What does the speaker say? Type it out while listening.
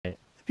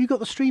you got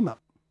the stream up?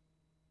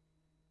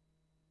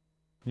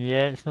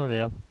 Yeah, it's not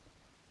there.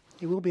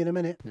 It will be in a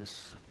minute.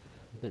 It's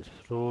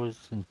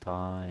frozen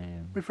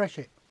time. Refresh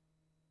it.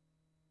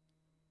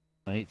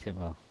 I need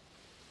to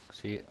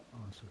see it.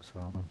 That's what's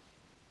happening.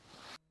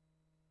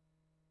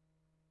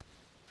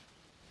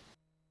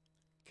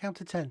 Count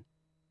to 10.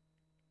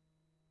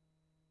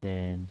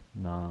 10,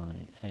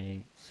 9,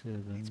 8,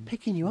 7. It's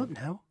picking you up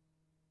now.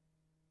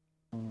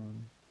 I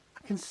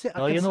can sit.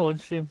 Oh, you're not on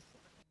stream.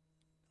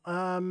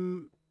 I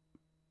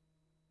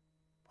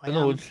You're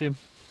not on stream.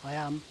 I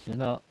am. You're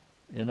not.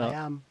 You're not.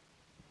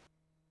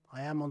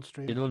 I am on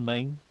stream. You don't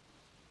mind.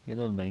 You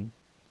don't mind.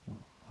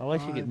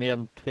 Unless you get more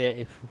than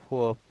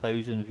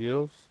 24,000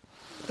 viewers.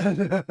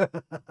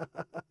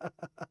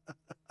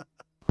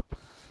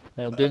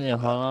 I'm doing it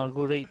hard,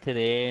 go right to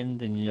the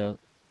end, and you're.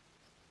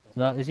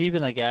 No, there's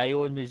even a guy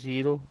on with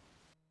 0.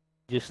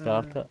 Just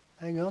start it.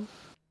 Hang on.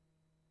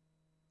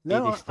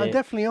 No, I'm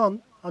definitely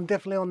on. I'm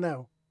definitely on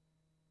now.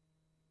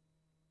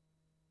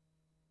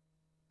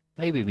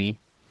 Maybe me.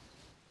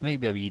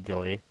 Maybe a wee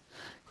delay.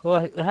 Oh,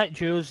 I hit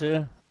Jules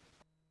there.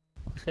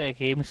 Looks like a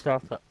game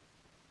started.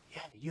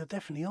 Yeah, you're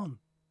definitely on.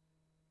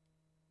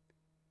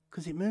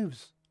 Because it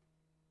moves.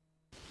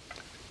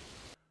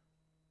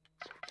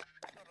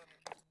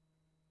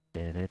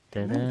 It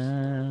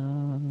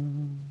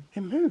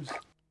moves.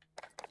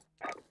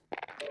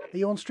 Are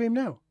you on stream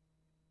now?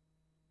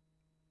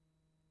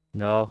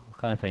 No,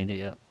 I can't find it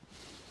yet.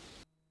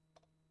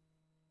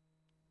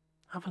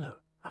 Have a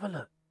look. Have a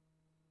look.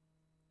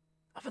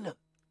 Have a look.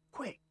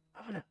 Quick.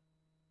 Have a look.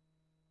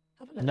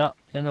 Have a look. No,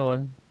 you're not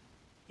on.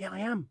 Yeah, I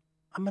am.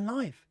 I'm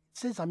alive. It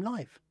says I'm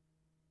live.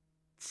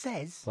 It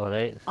says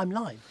I'm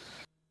live.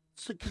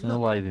 So, it's not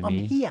live with I'm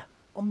me. here.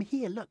 I'm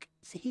here. Look.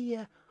 It's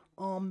here.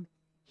 I'm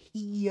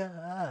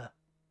here.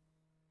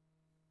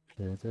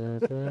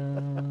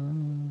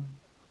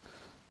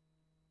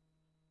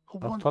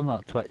 I'll turn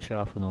that Twitch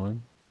off and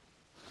on.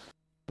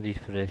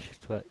 Refresh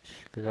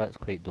Twitch, because that's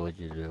quite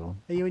dodgy as well.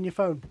 Are you in your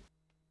phone?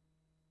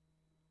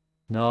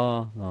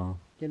 No, no.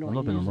 You're not. I'm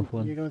not on my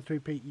phone. You're going through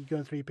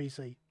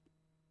PC.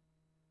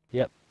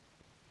 Yep.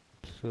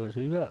 So it's a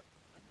wee bit.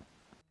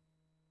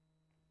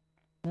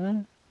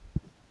 Huh?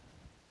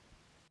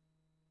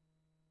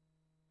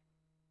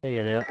 Hey,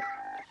 you're there.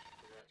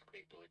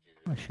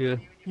 I'm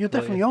sure. You're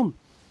definitely on.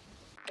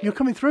 You're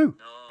coming through.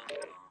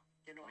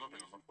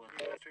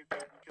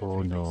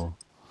 Oh no.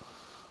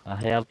 I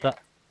heard that.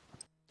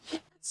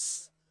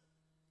 Yes!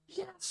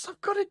 Yes,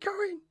 I've got it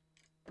going!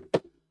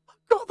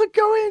 I've got the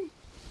going!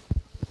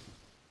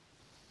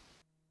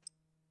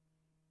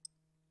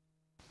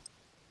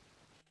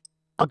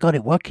 I got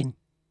it working.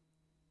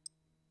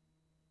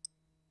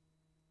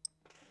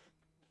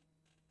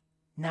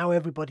 Now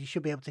everybody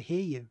should be able to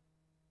hear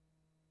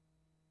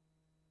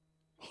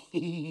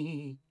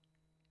you.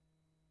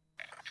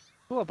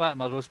 What about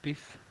my roast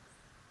beef?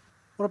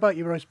 What about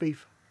your roast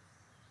beef?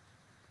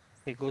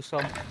 Here goes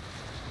some.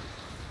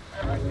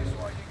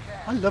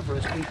 I love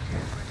roast beef.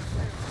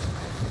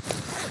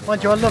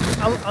 Mind you, I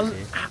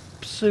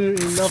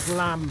absolutely love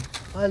lamb.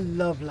 I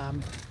love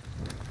lamb.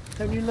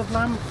 Don't you love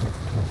lamb?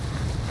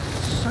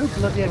 So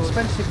bloody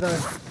expensive though.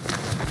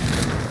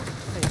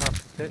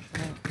 There's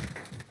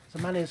a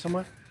man here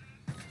somewhere.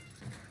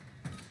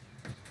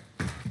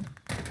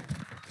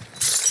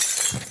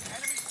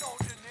 Enemy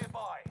soldier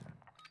nearby.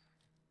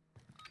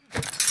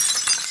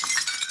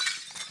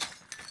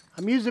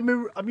 I'm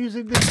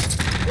using this.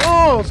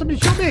 Oh, somebody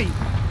shot me!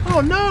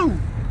 Oh no!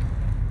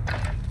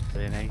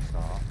 Very nice.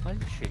 Why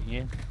did you shoot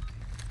you?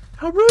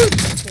 How rude!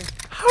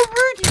 How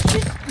rude he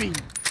kissed me!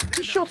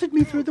 He shotted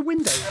me through the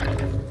window.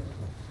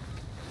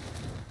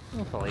 I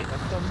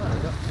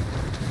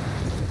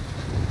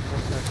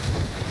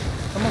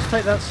must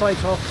take that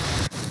sight off.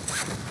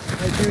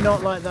 I do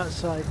not like that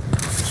sight.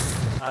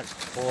 That's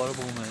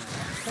horrible, mate.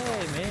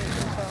 Hey, mate,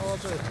 what's that all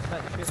about?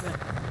 That shit,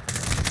 mate.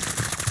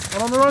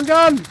 I'm on the wrong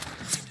gun!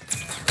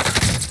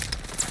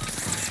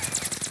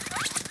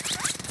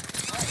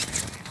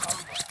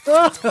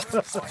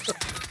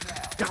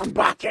 Come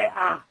back here!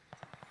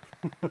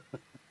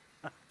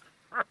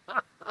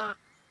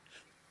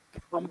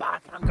 Come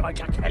back, I'm going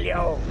to kill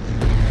you!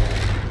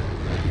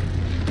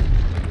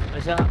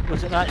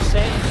 Was it that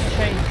setting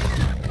change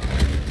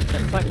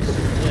that fixed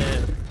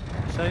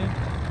the sound?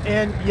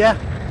 And yeah.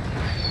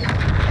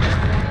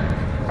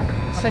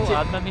 Set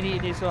it. Maybe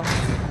needed as well.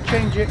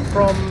 Change it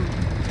from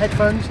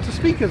headphones to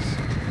speakers.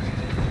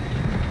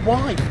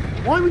 Why?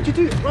 Why would you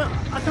do it? Well,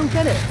 I don't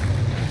get it.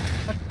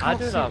 I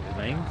do that with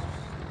mine.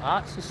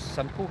 That's a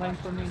simple thing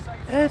for me.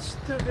 It's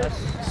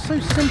so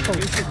simple.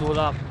 You should know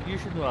that. You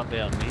should know that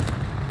better than me.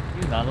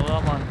 You know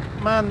that, man.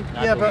 Man,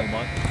 yeah, but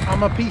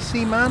I'm a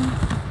PC man,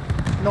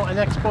 not an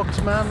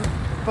Xbox man.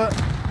 But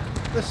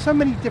there's so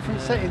many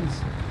different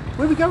settings.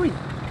 Where are we going?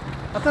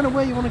 I don't know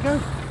where you want to go.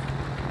 Do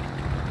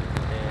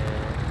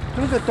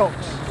you want to go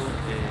docks?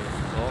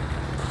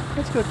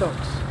 Let's go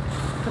docks.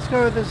 Let's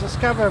go. There's a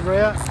scav over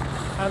here,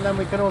 and then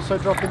we can also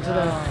drop into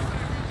there.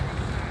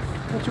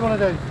 What do you want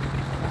to do?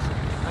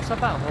 That's a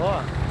bit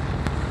hot.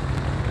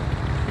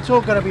 It's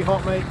all going to be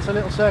hot, mate. It's a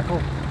little circle.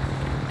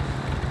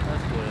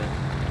 Let's go then.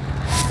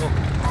 Oh,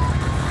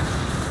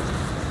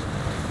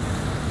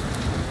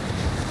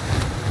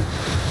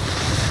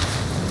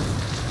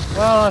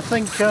 Well, I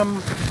think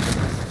I'm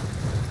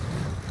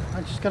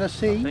just going to I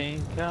see.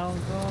 think I'm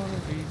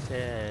gonna be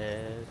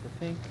sad. I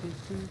think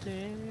it's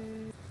today.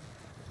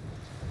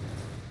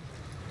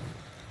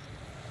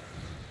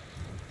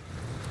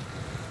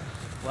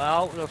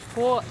 Well, there's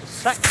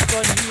 6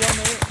 gone here,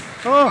 mate.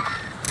 Oh,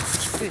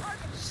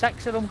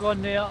 6 of them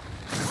gone there.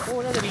 Oh,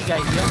 another wee guy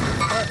here.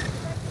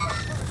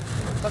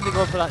 Somebody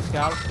go for that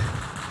scarf.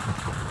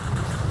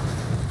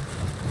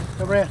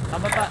 over here.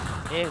 I'm a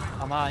bit,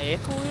 I'm at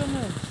echo here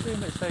now.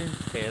 It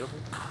sounds terrible.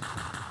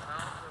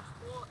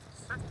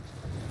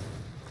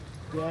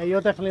 Yeah,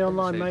 you're definitely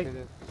online, mate.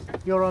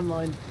 You're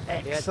online.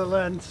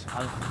 Excellent.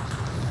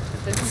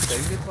 It doesn't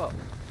sound good, but...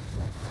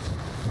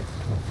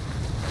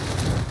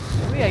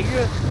 Where are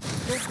you?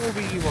 Don't go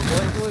where you were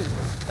going,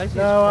 go.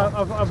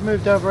 No, I've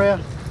moved over here.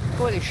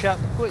 Go to the ship,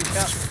 go to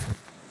the ship.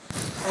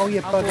 Oh,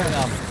 you I'll go bugger.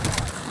 there.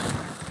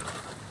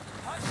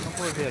 I'll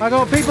go there. I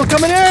got people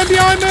coming in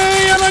behind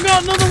me, and I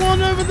got another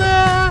one over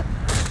there.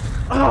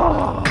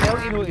 Oh,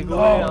 Tell you know to go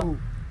no.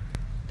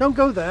 Don't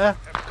go there,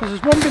 because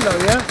there's one below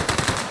you.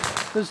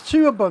 There's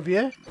 2 above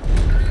you.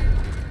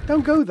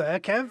 Don't go there,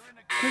 Kev,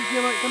 because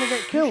you're like going to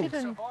get killed.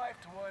 Shouldn't.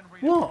 Survive to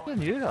earn What? I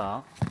knew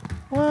that.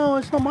 Well,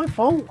 it's not my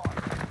fault.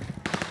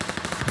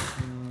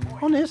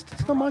 Honest,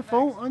 it's not my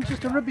fault. I'm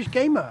just a rubbish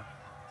gamer.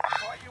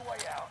 Fight your way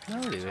out. No,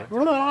 anyway.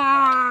 Where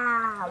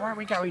are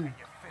we going? You're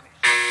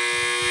finished.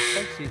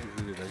 Let's see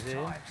who it is, eh?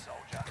 Time,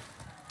 soldier.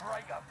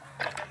 Break 'em.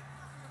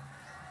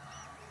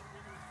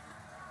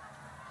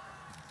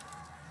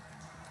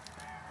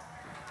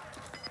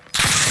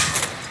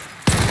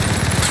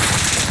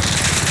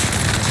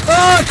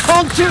 Oh, I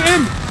can't shoot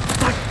him!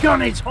 That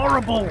gun is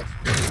horrible!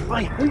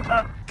 I hate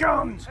that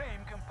gun! Team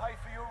can pay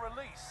for your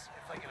release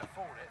if they can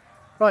afford it.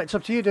 Right, it's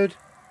up to you, dude.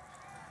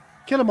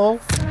 Kill them all.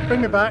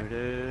 Bring me back.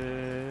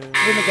 Win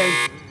the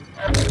game.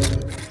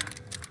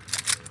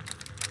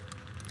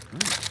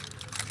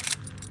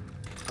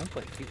 I'm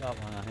quite keep that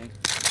one, I think.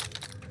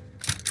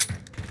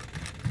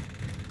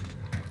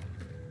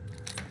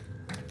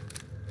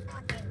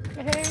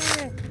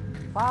 Hey,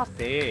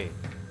 party.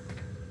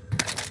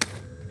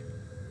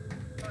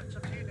 Right, it's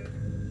up to you, dude.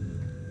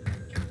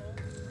 Kill them all.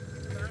 Bring me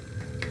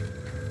back.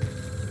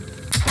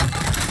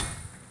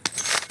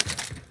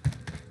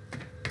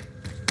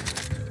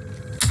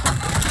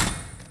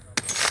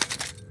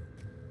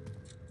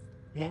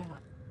 Yeah.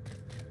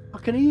 I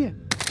can hear.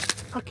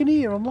 I can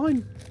hear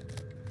online.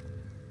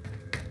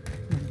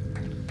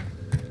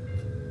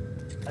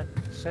 That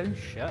sounds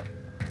shit.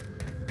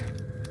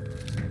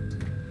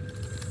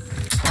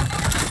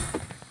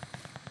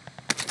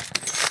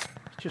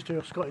 It's just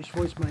your Scottish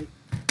voice, mate.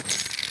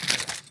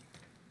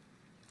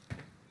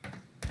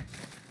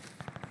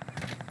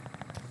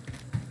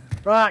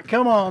 Right,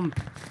 come on.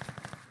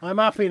 I'm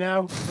happy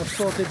now. I've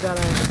sorted that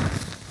out.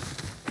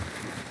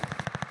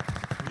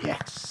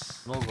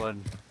 Yes. I'm not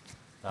going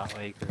that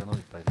way because I know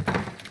it's busy.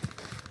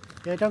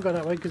 Yeah, don't go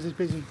that way because it's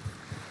busy.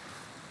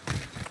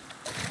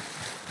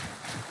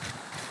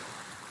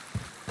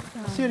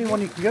 That's the only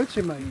one you can go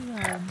to, mate.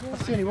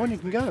 That's the only one you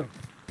can go.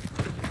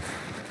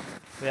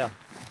 Where?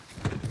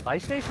 Buy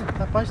station?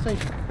 That buy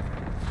station.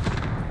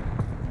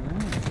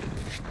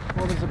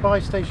 Well, there's a buy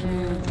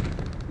station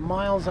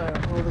miles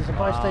out. Or there's a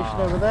buy station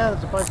over there.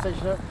 There's a buy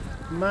station out.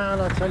 Man,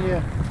 I tell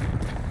you.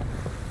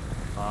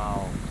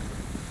 Wow.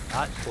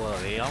 That's for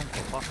the air.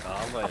 Fuck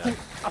that,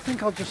 I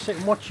think I'll just sit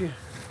and watch you.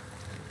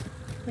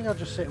 I think I'll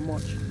just sit and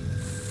watch.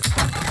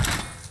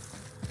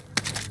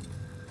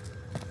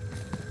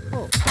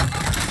 Oh.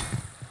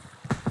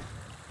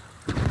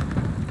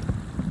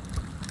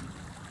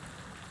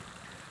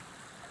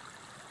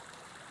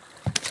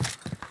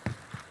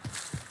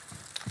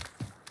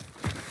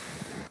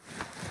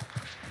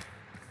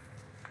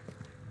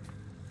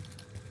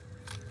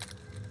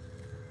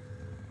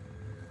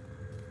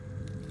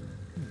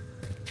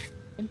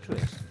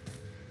 Interest.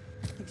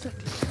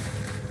 Exactly.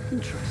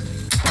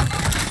 Interesting.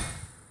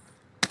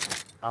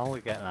 I'm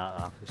only getting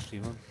that after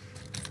streaming.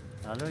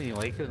 I don't even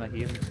like it when I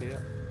hear him say it.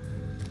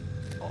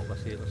 Oh, I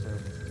say it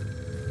myself.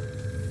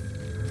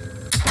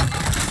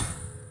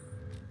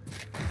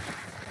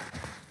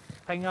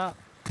 Ping that.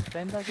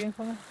 Send that again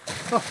for me.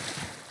 Oh.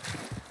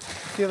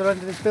 The other end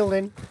of this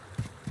building.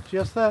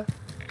 Just there.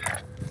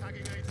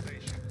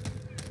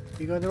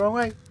 You going the wrong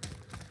way?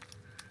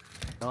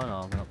 No,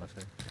 I'm not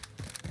myself.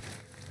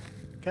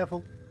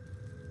 Careful.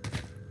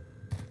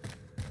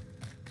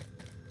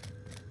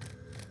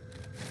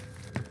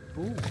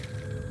 Ooh.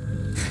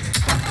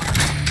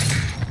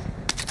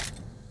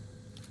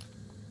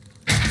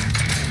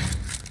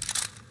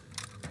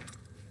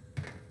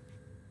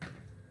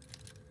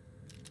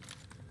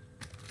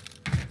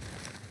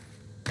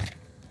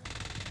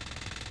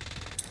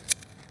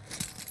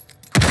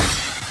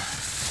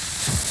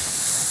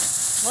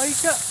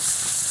 Like it?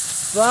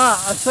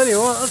 That, I tell you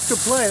what, that's good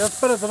play. That's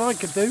better than I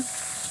could do.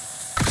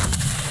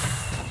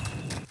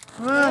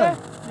 Yeah, Man,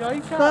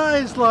 That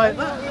is like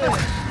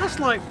that's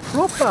like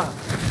proper.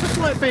 That's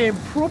like being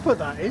proper.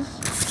 That is.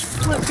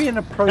 It's like being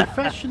a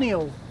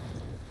professional.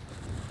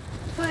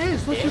 That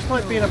is. That's just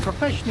like being a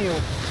professional.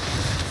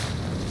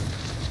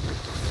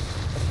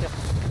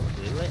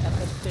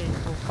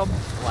 Come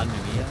one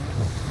with me.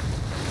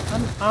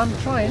 I'm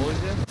trying.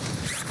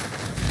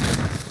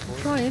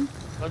 I'm trying.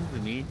 Run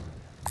with me.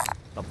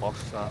 The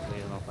boss that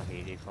way off a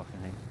heady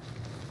fucking thing.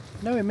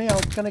 Knowing me,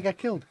 I'm gonna get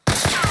killed.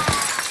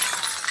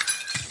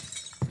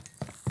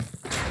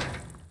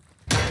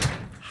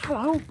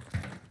 Hello.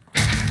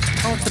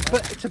 Oh,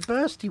 it's a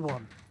bursty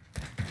one.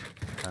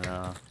 I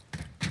know.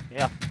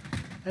 Yeah.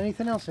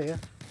 Anything else here?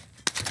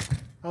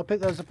 I'll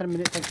pick those up in a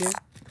minute, thank you.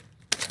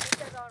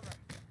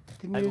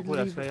 Didn't you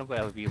leave?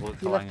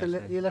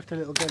 You left a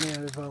little gun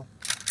here as well.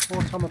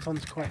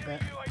 Automaton's quite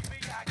bad.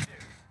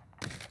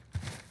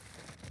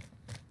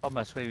 Come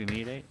this way with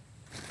me, right?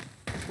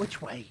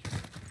 Which way?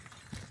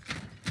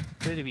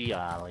 Through the wee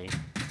alley.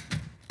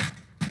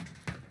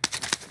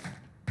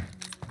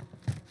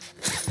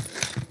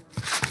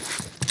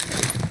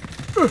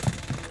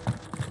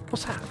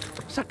 What's that?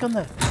 What's that gun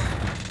there?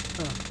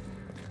 Oh.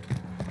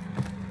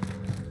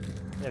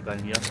 There's a gun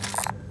here.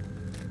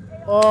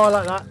 Oh, I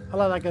like that. I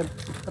like that gun.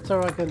 That's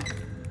alright gun.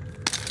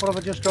 What have I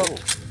just dropped? Oh.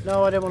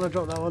 No, I didn't want to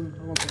drop that one.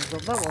 I wanted to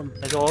drop that one.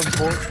 There's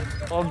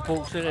on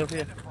bolts right over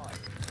here.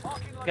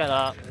 Get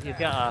that. You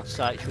get a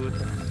satchel.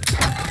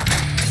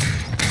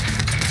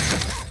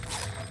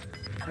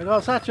 I got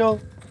a satchel.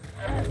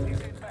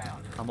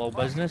 I'm all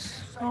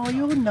business. Oh,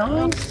 you're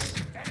nice.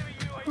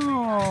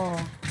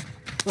 Oh.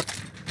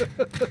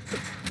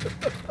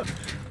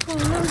 Oh,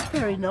 that was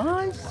very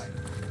nice.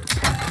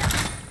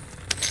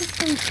 That's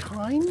very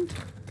kind.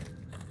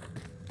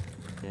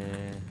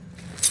 Yeah.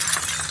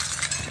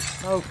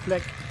 Oh,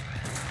 flick.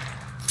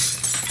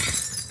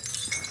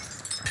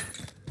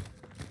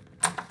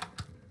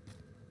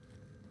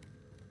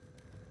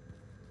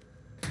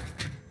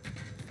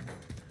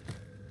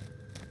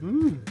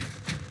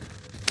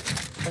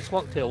 Let's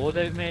walk to the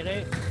loadout, mate,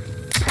 right?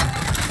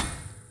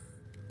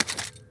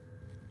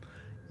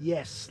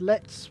 Yes,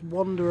 let's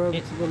wander over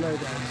to the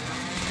loadout.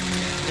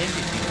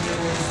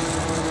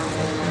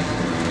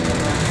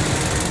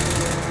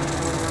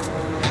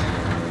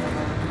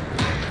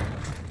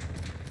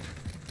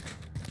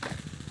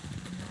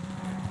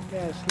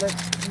 Yes,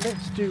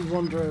 let's do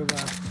wander over.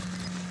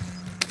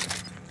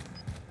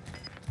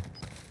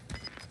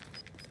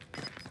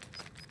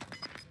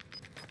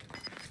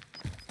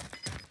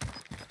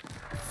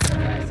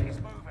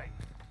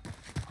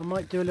 I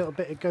might do a little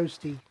bit of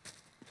ghosty.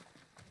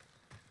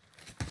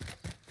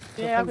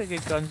 Yeah, I've got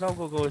good guns. I'll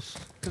go ghost.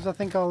 Because I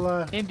think I'll.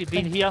 Anybody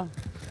been here?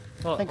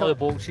 All the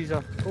boxes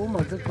are. Oh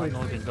my good grief!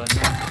 Not been done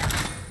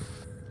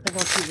I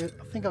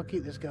think I'll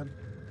keep this gun.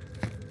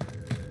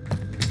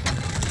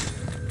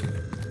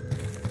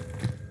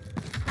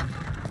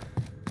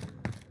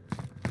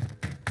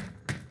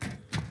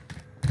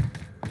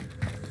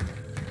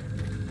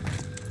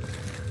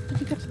 How did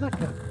you get to that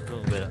gun?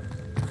 Don't know where.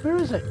 Where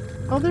is it?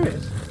 Oh, there it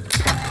is.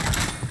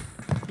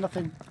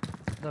 Nothing.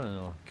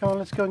 No. Come on,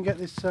 let's go and get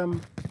this.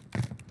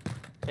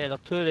 Yeah, there are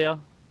two there.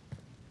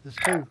 There's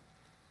two.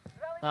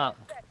 Ah.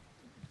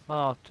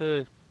 Oh,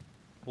 two.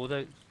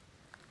 Loadouts.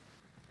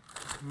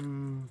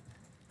 Hmm.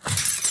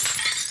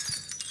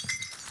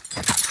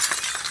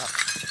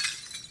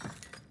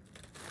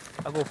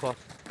 I'll go first.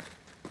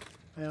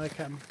 Yeah, I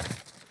can.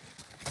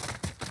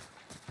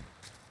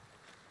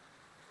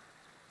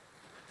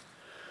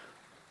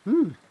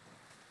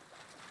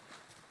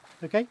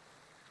 Okay.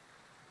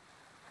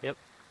 Yep.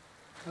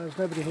 There's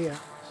nobody here,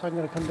 so I'm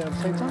going to come down at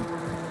the same time.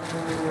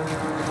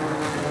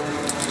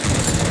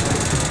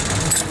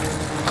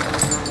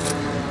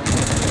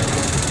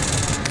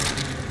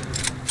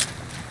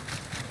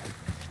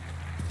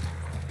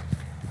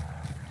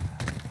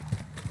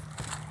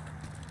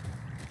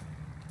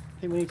 I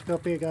think we need to go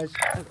up here, guys.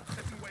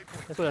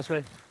 Let's go this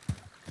way.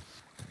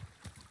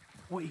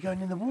 What, are you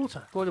going in the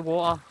water? Go to the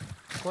water.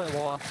 Go to the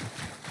water.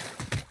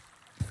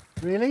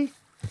 Really?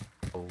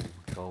 Oh,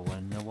 go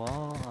in the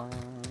water.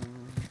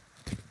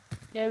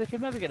 Yeah, we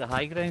can maybe get the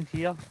high ground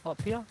here,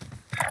 up here.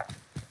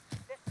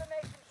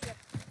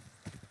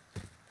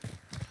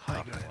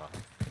 High ground.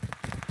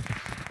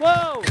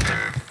 Whoa!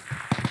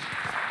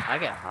 I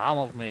get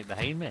hammered, mate,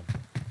 behind me.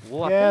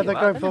 Whoa, Yeah, they're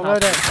going for the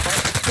loadout.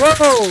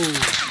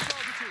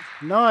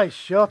 Whoa! Nice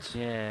shot.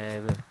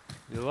 Yeah,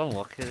 we were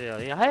unlucky there.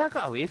 Yeah, hey, I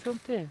got away from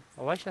it.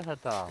 I wish I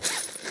had that.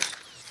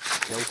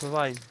 Skill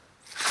provide.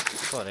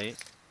 It's alright.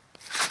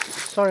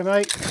 Sorry,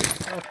 mate.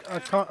 I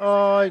can't.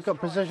 Oh, he's got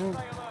precision.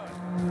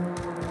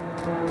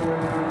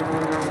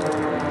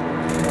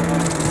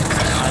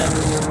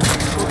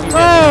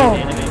 Oh!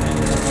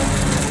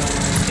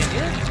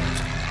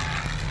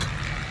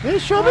 He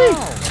shot me!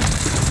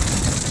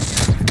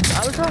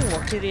 I was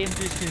unlucky then,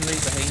 just been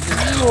right behind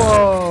us.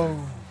 Whoa!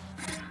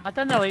 I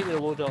didn't like the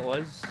load it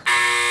was.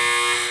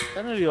 I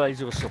didn't realise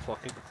it was so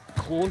fucking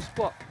close,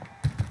 but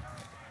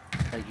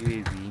a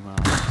UAV, man.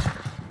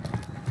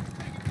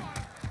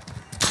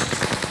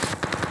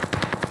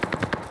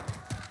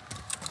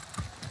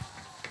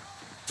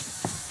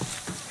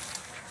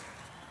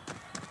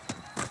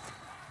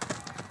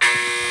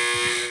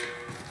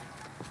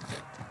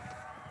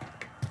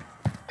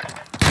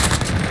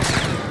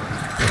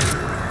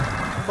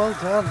 Well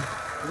done.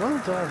 Well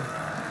done.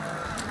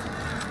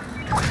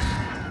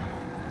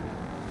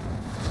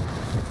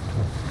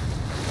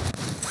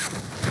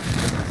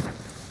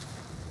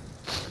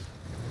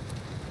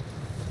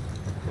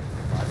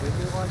 Why do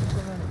you want to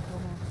come in?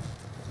 Come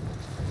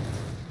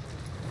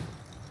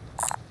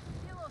on.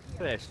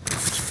 First.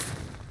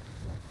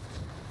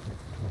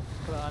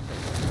 Put it under.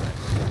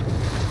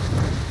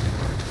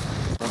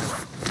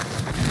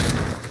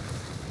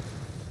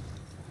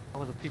 How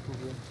are the people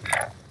doing?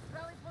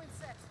 Rally point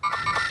set.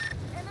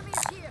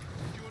 Enemies here.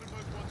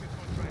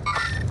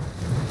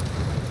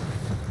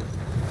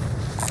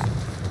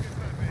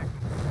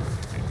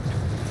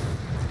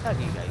 How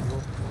do you guys go?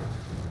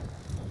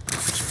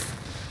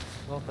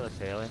 Go for the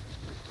sailing.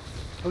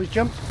 Oh, he's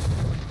jumped.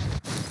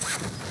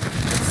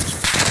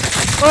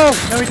 Oh,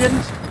 no he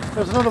didn't.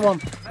 There's another one.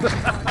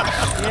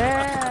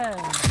 Yeah!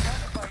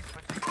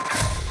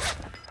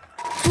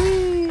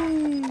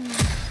 Whee!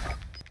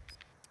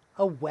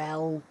 Oh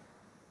well.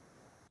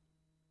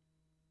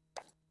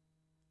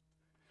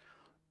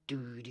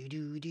 Do do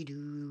do do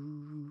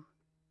do.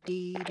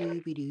 Dee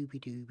doo be doo be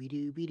doo be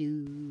doo be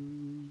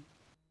doo.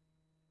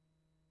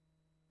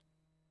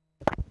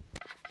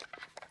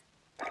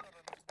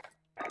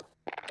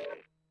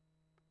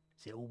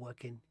 Still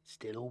working,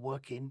 still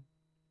working,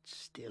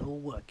 still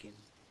working.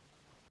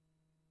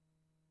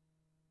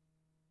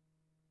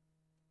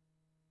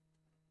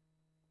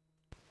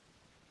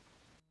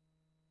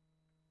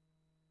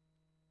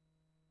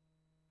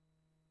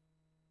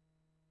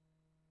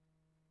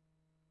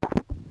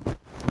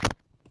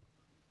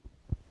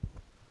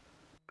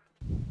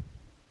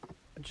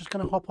 I'm just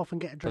gonna hop off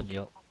and get a drink.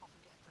 Yep.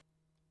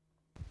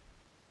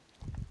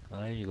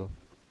 There you go.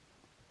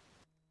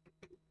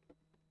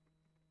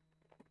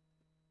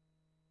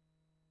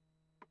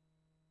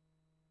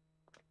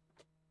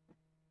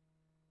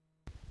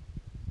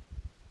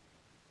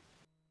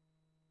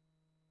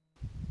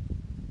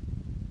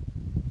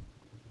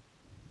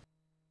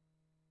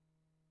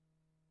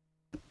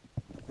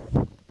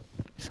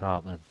 It's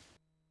happening.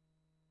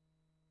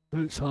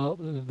 It's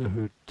happening in the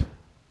hood.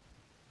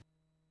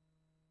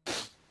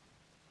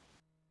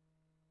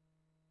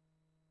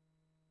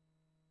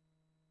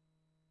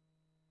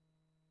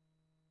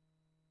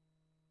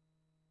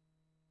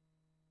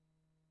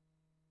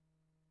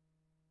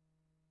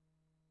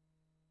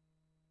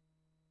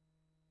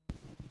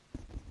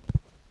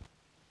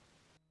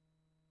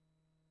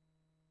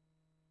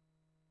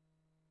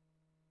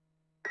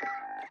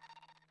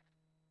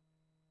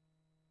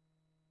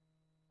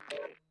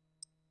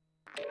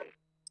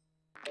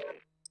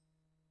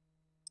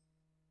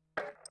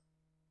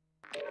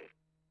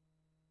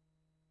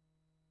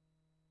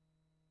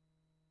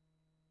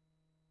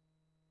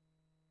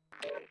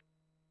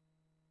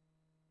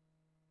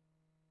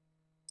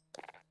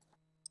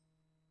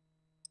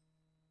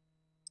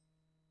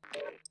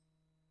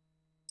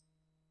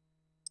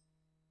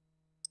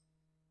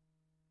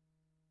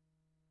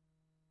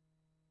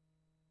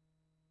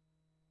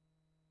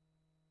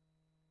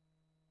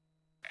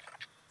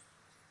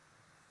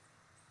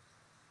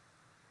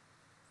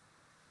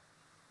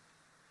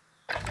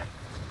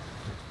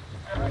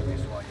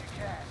 Practice while you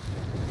can.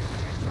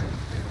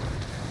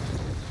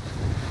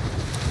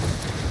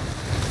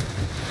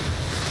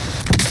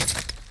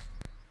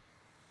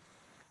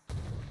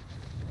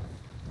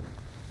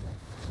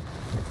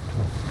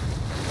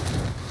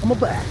 I'm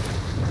back.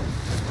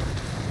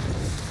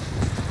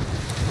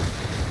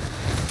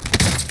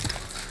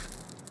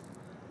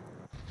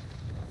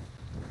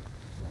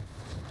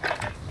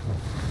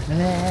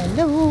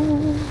 Hello.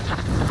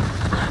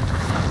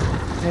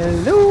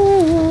 Hello.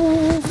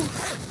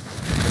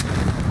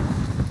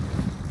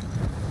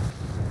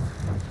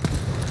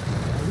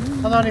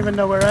 I don't even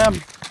know where I am.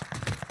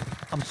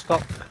 I'm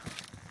stuck.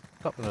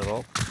 Stuck in the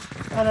rock.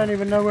 I don't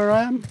even know where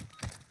I am.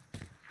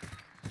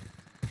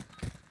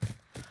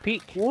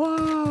 Peek.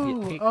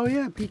 Whoa! Peek. Oh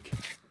yeah, peak.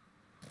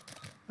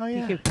 Oh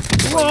yeah. Peek.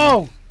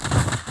 Whoa!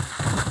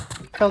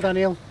 Fell down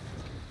the hill.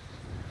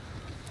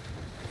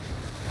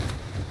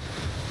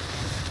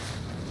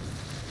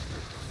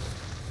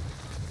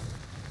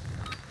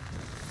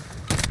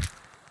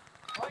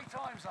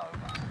 Playtime's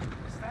over.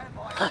 Stand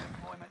by for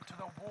deployment to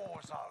the war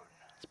zone.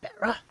 It's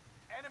better.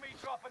 Enemy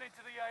dropping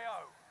into the AO.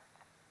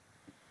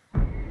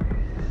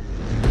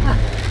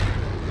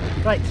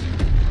 Right.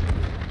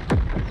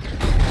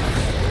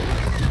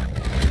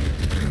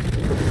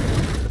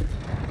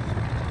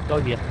 Go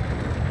here.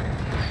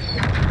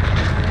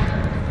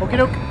 Okie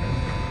doke.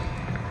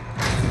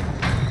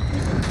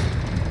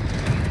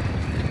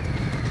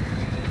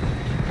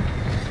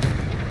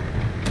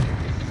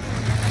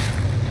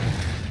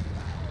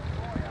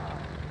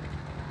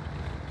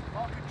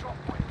 Mark a drop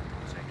point for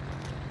your team.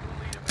 You'll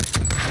lead them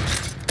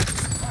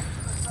back to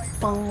the safe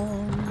zone.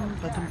 Bum,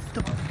 ba-dum,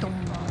 dum, dum.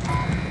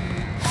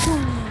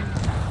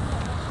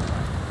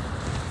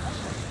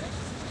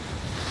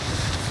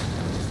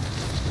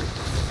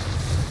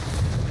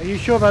 Are you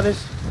sure about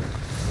this?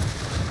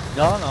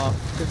 No, no.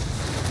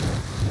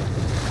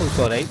 It's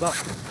alright, but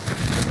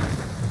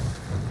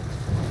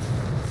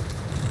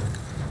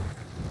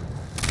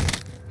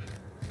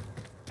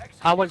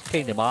I was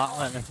kind of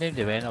marking it, and if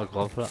nobody went, I'd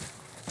go for it.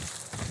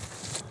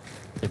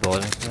 To be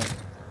honest with you.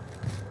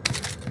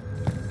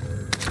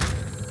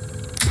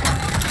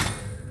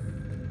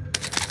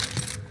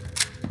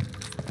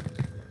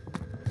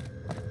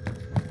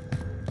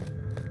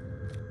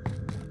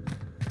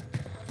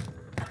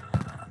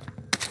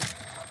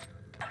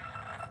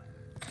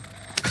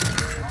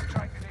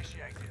 Contract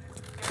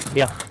initiated.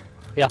 Here,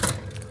 here.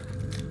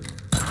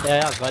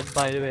 Yeah, I got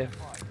by the way.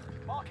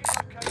 Marking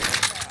location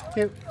now.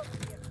 Cute.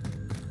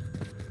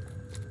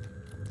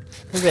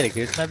 We're very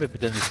good. Maybe if we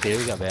done the steel,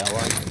 we got a better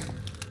one.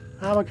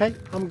 I'm okay.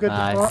 I'm good.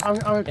 Aye. I'm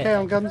okay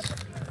on guns.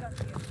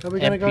 Are we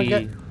gonna go and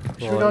get?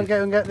 Should we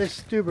go and get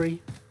this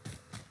debris?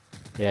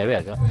 Yeah,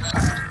 we go.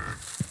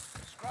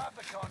 Scrap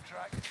the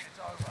contract. It's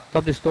over.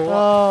 Stop the store.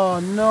 Oh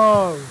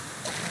no!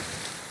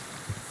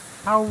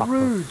 How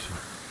rude!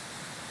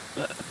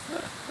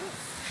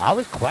 I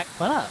was quick,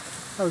 wasn't it?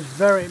 That was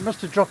very. It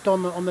must have dropped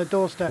on the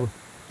doorstep.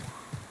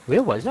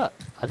 Where was it?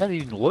 I didn't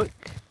even look.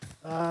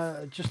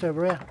 Just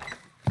over here.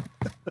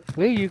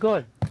 Where are you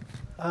going?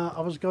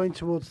 I was going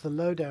towards the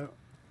loadout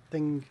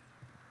thing.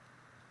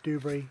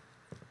 Debris.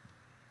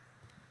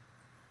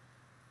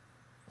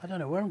 I don't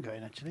know where I'm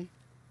going actually.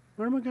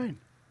 Where am I going?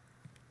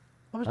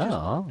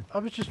 I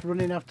was just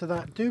running after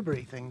that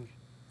debris thing.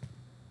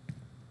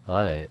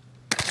 Alright.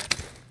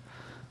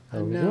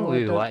 And We now don't I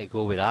really don't- want to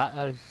go with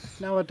that.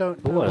 Now I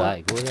don't We know. would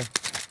like to go there.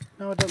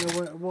 Now I don't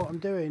know what I'm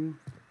doing.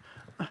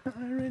 I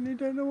really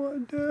don't know what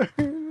I'm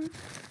doing.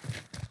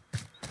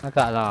 I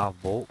got another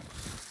bolt.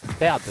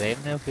 Better blame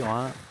now if you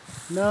want it.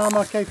 No, I'm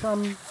okay for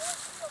I'm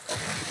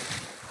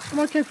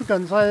okay for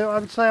guns. I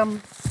would say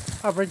I'm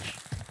average.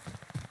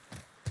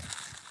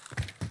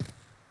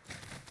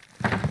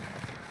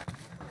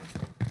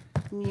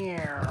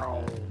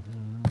 Meow.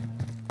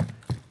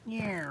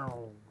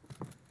 Meow.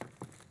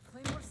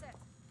 Claymore set.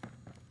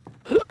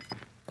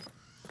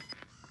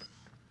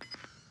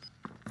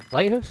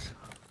 Lighthouse?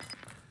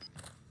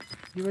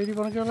 You really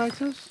want to go like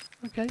this?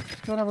 Okay,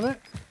 let's go and have a look.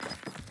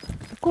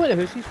 Go to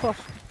the houses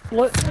first.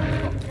 Look.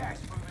 Gas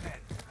moving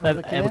in.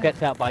 Look And we'll here. get to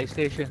that buy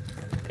station.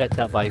 Get to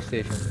that buy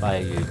station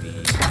by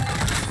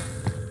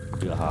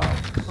UV. Your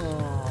house.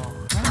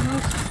 Oh, how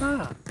nice is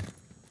that?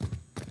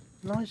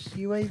 Nice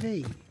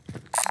UAV.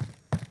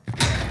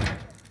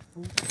 Oh, a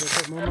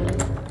bit more money.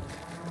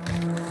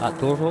 That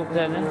door's open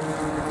down there.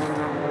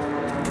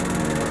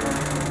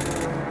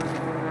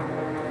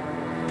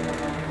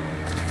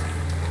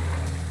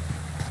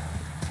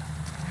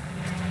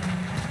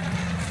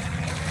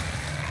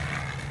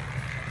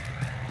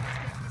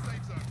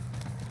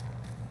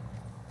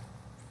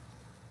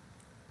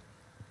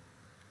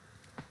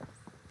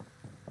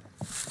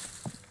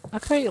 I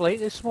quite like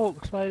the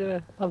smokes, by the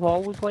way. I've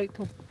always liked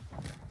them.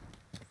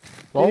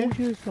 Do you? Always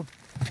used them.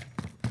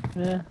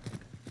 Yeah.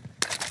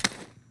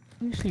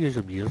 I used to use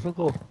them years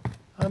ago.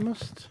 I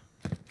must.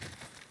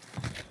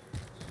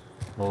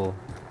 Oh,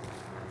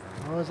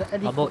 Oh, is it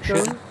any I'm not go?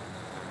 shooting.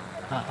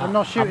 I'm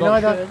not shooting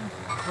either.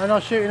 I'm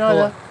not shooting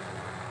either.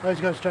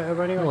 Let's go straight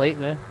over I anyway. like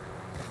me.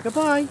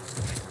 Goodbye.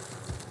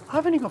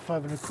 I've only got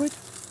 500 quid.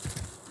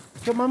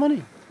 Got my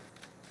money.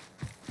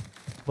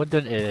 What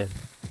done to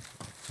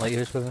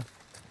lighthouse with me?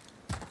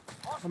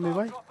 On my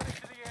way. Dropping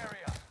into the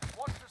area.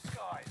 Watch the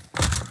skies.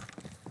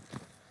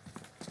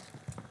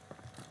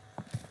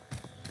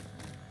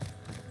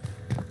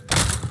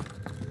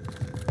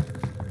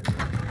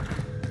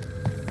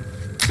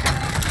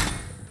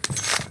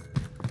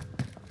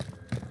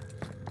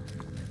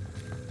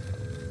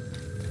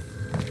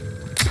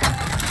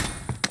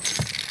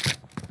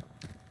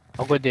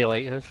 I'll go to the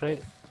lighthouse,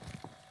 right?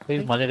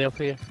 There's money there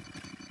for you.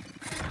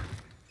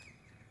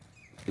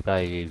 You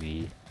buy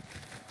UV.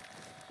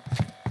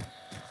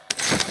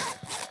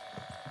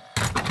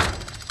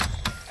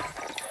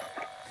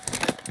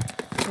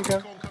 There you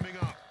go.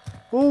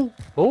 Oh,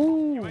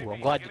 Oh, I'm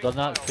glad you done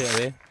that straight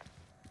away.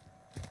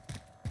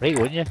 Right,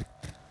 wouldn't you?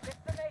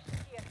 Destination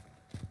here.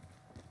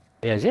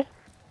 Where is he?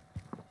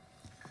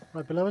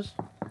 right below us.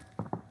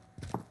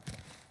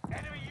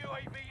 Enemy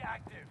UAV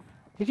active.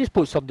 You just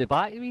put somebody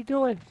back, what are you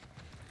doing?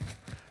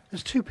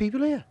 There's two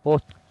people here.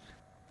 What?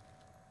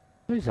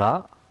 Who's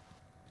that?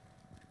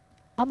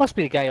 That must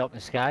be the guy up in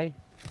the sky.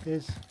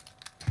 Is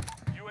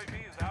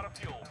UAV is out of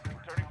fuel.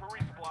 Returning for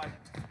resupply.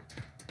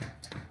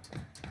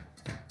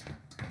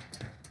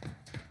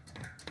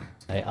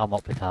 Right, I'm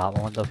up the top,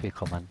 I wonder if you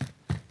come in.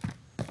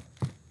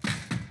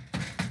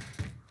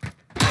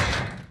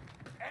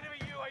 Enemy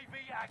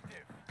UAV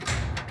active.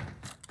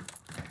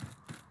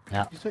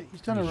 Yeah,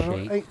 he's done a You run.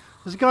 shake. Hey,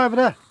 there's a guy over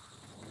there.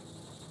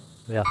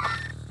 yeah.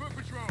 Foot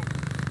patrol.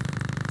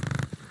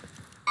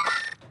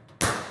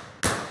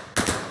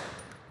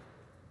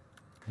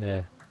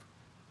 Yeah.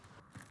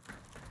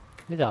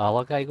 Where'd that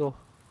other guy go?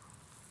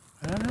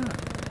 I don't know.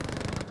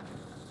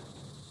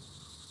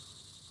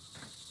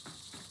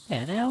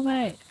 Yeah, now,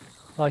 mate.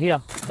 Oh,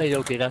 here. They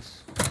don't do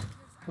this.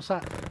 What's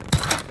that?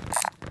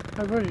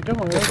 I've already done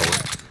one of That's those.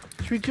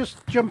 all. Should we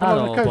just jump I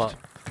along know, the coast?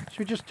 Should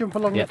we just jump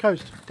along Yep. the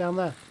coast down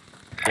there?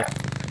 Yep,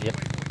 yep.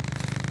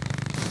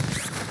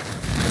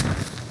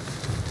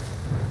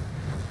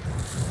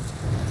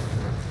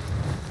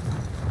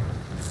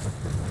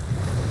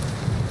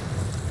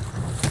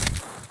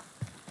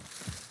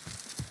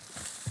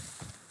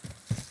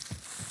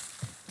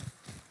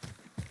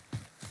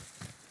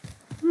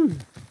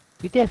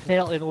 We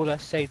definitely know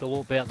this side a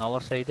lot better than the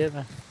other side, don't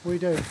we? We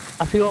do.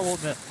 I feel a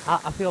lot more,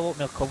 I feel a lot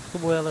more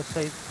comfortable on this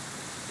side.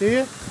 Do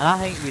you? And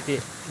I think we do,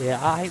 yeah,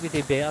 I think we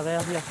do better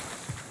there here.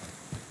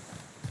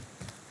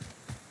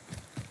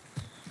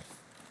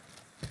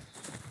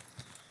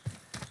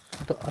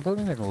 I don't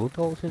even know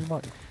dogs as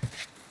much.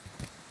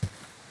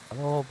 I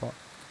know, but...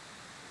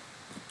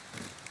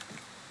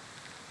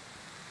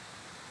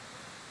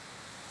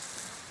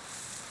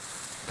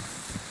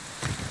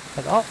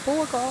 Pick it up,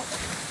 oh, I got up.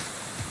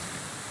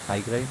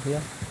 High ground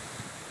here.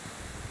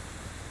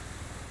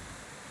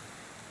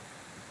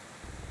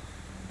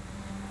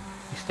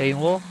 You staying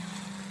low?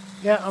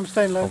 Yeah, I'm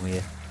staying low. Come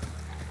here.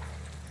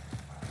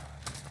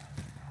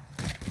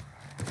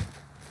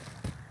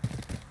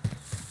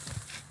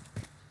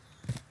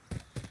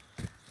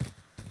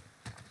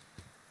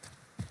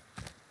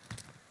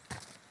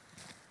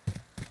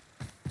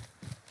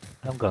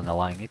 I'm going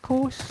along the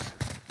coast.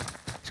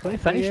 It's going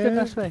to finish down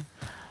this way.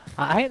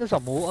 I think there's a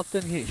motor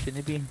down here, it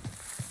shouldn't be.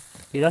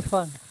 See this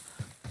one?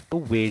 No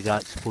way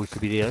that's supposed to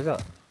be there, is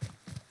it?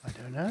 I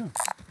don't know.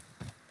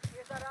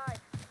 Here's that eye.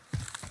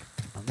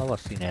 I've never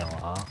seen anything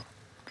like that.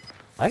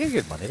 I get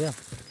good money there.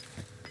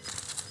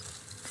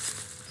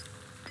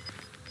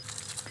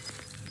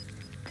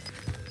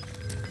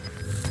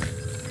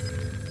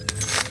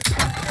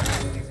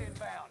 Is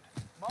inbound.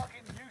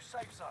 Marking new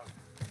safe zone.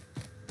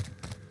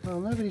 Well,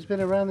 nobody's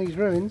been around these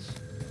ruins.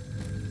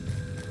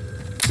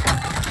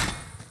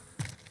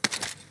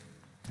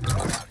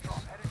 Loadout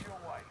drop headed your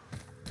way.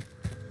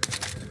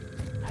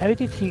 How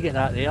did he get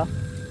that there?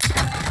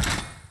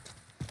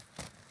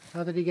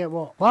 How did he get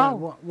what?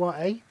 Wow. What,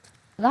 eh?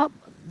 That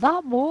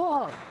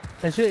motor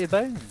is out of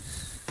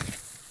bounds.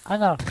 I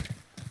know.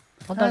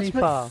 Underneath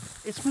her.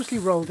 It's mostly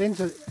rolled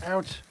into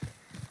out.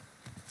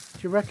 Do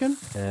you reckon?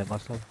 Yeah, it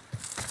must have.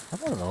 I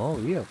don't know,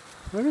 weird.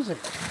 Where is it?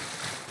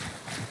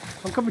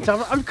 I'm coming to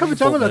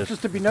have a look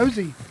just to be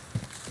nosy.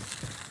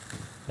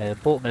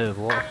 Bottom of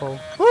the waterfall.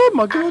 Oh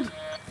my god!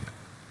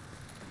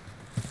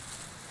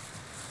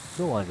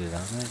 Don't want to do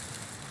that, mate.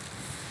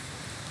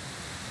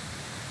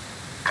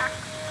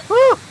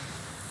 Ah!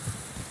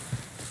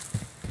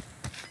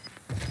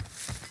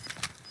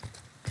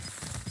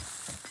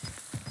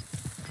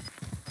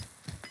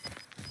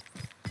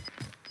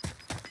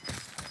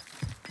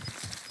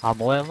 I'm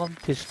learning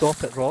to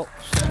stop at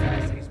rocks.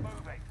 Gas is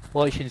moving.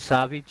 Watching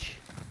Savage.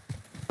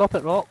 Stop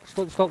at rocks,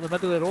 don't stop in the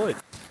middle of the road.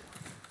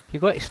 You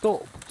got to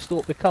stop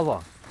the cover.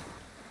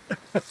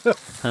 That's what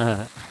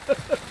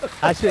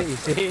he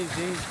says,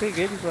 he's pretty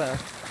good as well.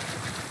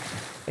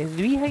 And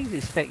the wee things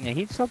that stick in your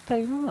head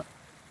sometimes, isn't it?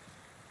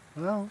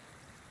 Well,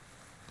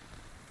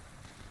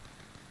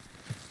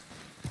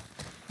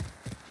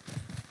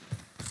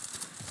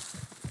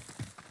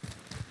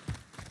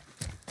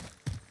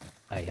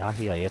 Aye, I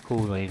hear echo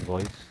in my own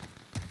voice.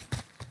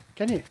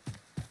 can you?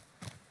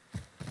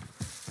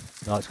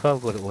 No, it's because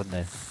I've got it on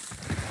now.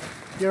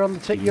 You're on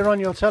the you're on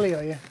your telly,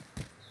 are you?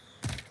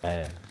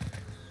 Like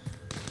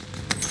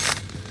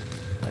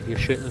you're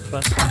shooting in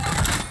front.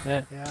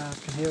 Yeah. Yeah, I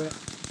can hear it.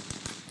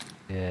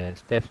 Yeah,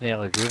 it's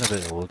definitely going about the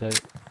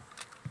loadout.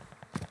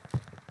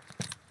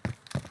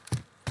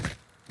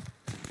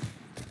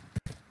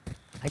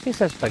 I guess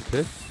that's quite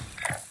good.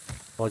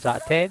 Oh, is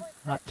that a tent?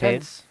 That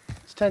tent? Tense.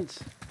 It's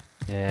tense.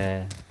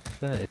 Yeah,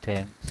 it's one of the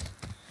tents.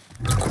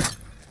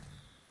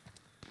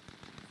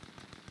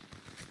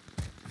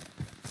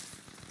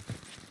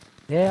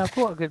 Yeah, I've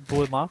got a good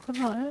blue mark on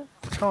that, eh?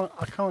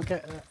 I can't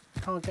get out.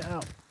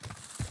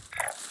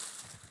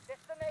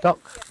 Destination Duck.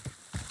 here.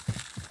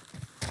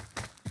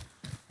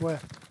 Where?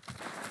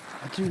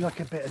 I do like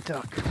a bit of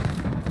duck.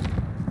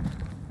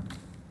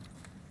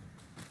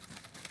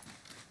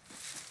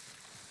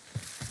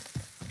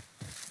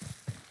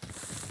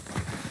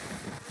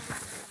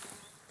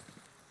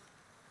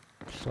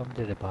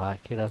 Somebody at the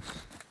back of us.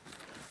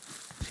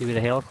 See where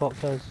the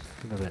helicopter is?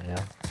 Come about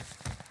there.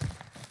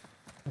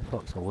 The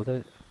fuck's the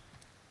loadout?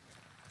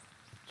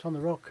 It's on the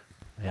rock.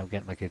 Yeah, I'm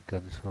getting my good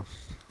guns first.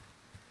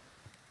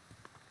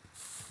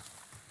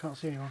 Can't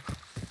see anyone.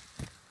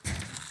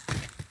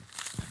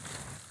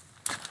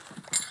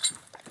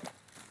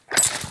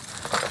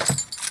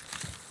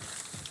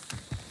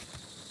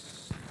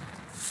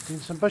 Doing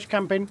some bush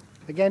camping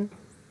again.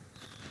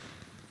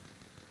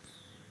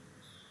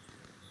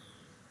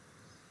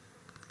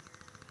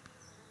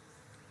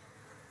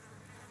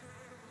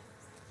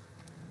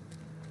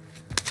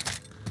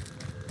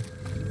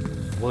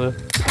 Blue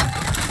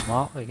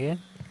mark again.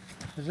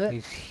 Is it?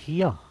 He's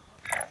here.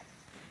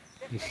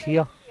 He's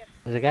here.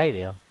 There's a guy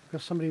there.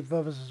 Got somebody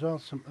above us as well,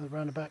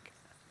 around the back.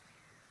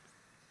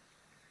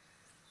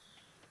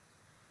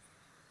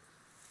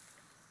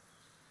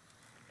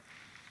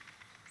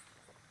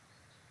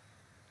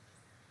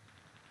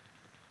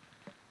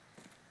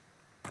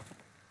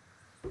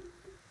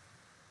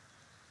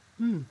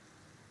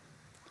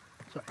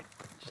 Sorry,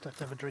 just have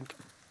to have a drink.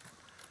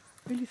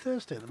 Really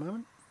thirsty at the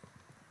moment.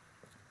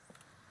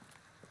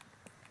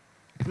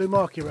 Blue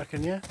mark, you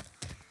reckon, yeah?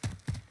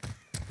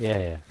 Yeah,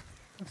 yeah.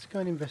 Let's go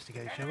and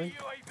investigate, shall Enemy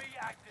we? UAV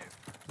active.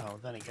 Oh,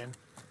 then again.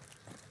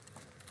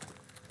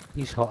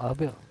 He's hot a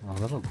bit. Oh,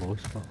 they're not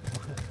ghosts, but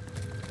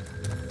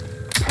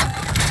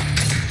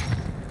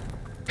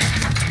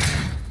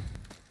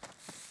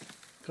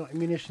Got a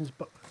munitions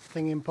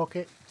thing in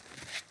pocket.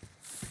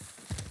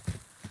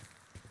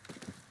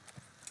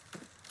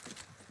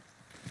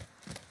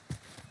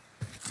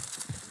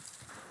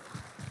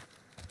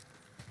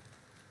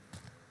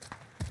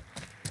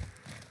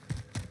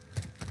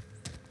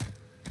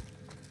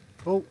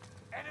 Oh,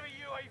 Enemy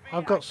UAV.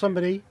 I've got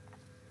somebody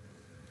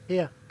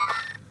here.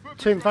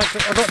 Two, in fact,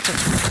 I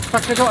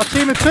got a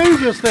team of two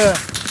just there.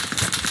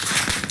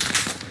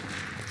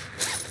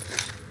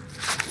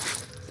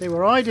 They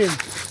were hiding.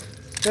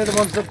 They're the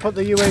ones that put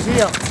the UAV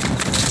up.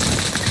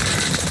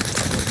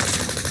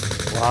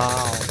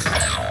 wow.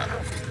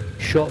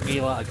 Shot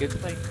me like a good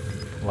thing.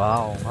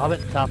 Wow. I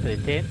went top of the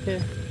tent there.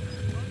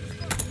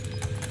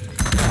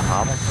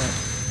 Hammer, mate.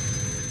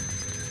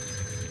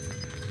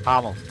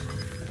 Hammer.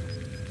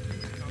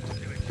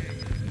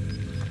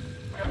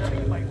 Your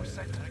teammate was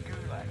sent to the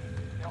gulag.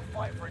 They'll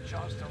fight for a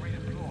chance to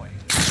redeploy.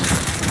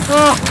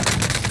 Ah!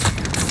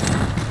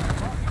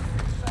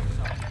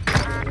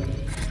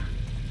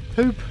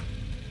 Poop.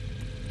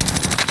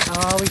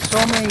 Oh, he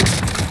saw me.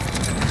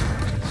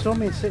 He saw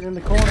me sitting in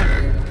the corner.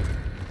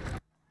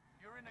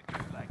 You're in the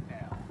gulag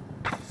now.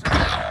 So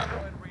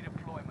avoid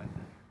redeployment.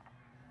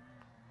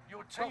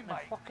 Your Stuck in the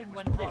teammate fucking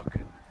was window.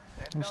 broken.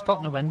 They're I'm no stuck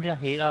in the longer window, I with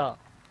hate us.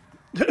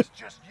 that. It's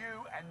just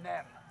you and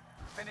them.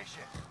 Finish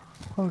it.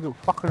 I'm gonna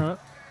get fucking it.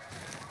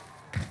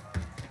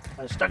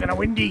 I'm stuck in a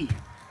windy. There's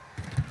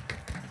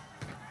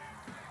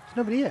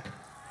nobody here.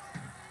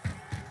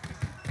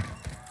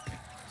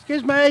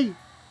 Excuse me.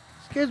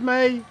 Excuse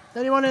me. Is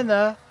anyone in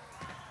there?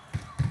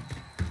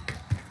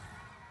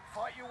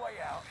 Fight your way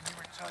out and you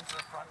return to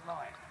the front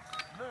line.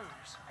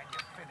 Lose and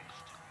you're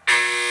finished.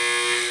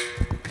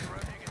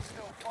 Prove you can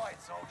still fight,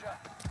 soldier.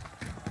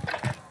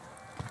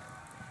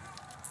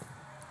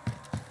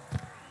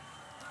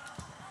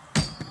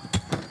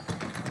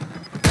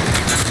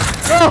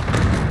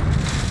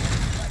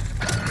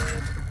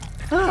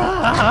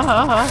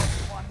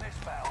 Won this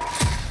battle.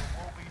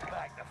 We'll be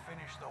back to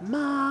finish the war.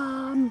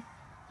 Mom.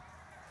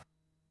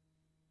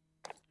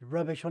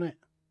 Rubbish on it.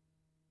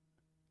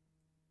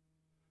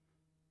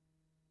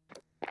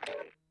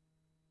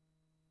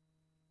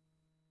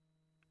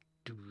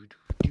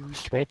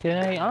 Sweaty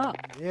night, ah.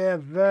 Yeah,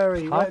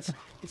 very. Well, Hot.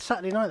 it's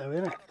Saturday night though,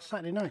 isn't it? It's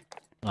Saturday night.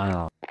 I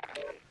know.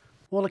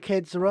 All the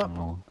kids are I up.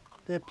 know.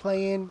 They're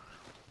playing.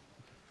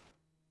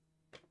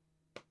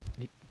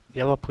 You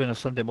ever play on a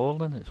Sunday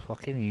morning? It's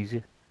fucking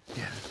easy.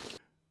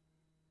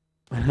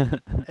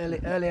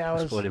 Early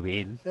hours. That's what it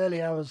means.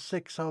 Early hours,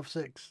 6, half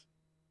 6.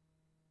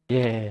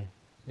 Yeah,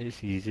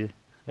 it's easy.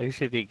 I used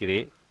to do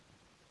great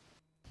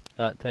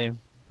that time.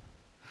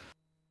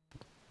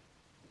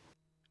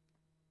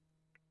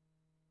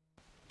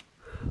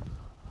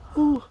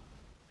 Ooh.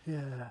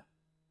 Yeah.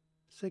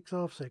 6,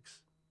 half 6.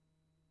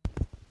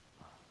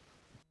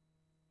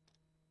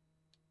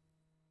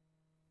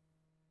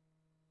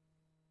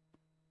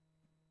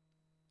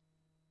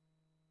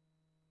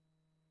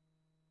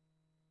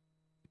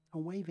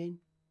 I'm waving.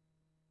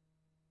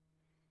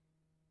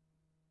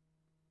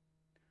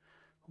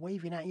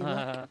 Waving at you,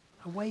 look.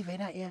 I'm waving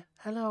at you.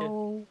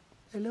 Hello.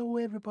 Hello,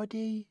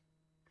 everybody.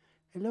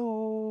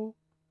 Hello.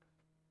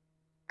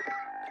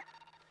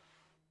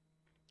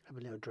 Have a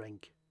little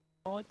drink.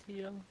 Oh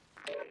dear.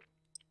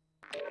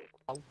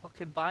 I'll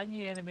fucking bang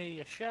you, enemy,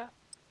 you shit.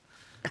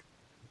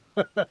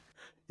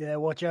 Yeah,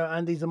 watch out.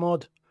 Andy's a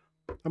mod.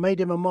 I made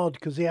him a mod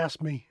because he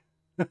asked me.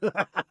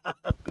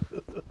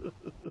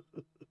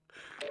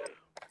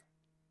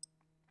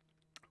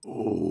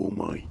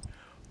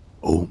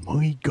 Oh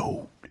my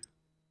God.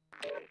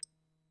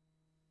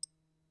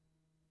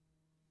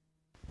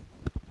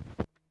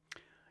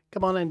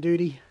 Come on then,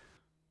 duty.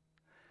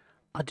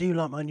 I do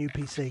like my new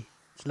PC.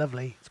 It's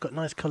lovely. It's got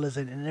nice colours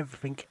in it and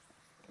everything.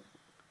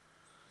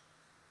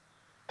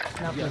 You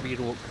got a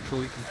remote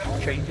control, you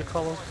can change the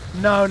colour.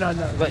 No. You've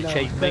got to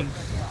change mine.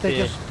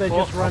 They're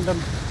just random.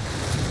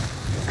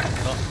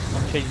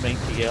 I'll change mine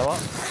to yellow.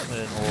 And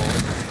then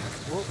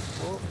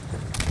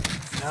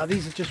No,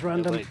 these are just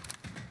random. wait.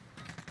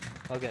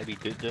 I'll get a wee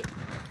doot doot.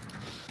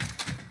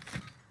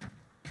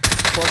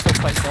 Plus I'll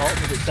pick that up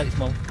in about 6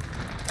 months.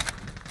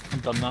 I'm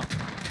done that.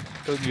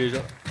 Don't use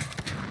it.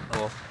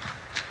 Oh.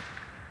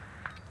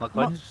 My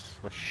guns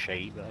were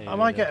shite. I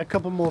might get a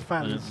couple more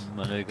fans.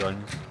 My new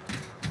guns.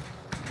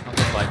 I'll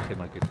go back to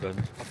my good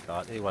guns. Fuck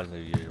that, they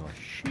wasn't using my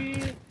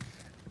shit.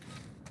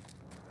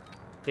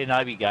 Then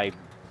that wee guy,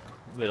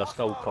 well, I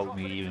still called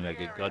me even a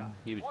good gun.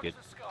 He was good.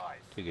 Watch the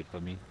skies. Too good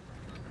for me.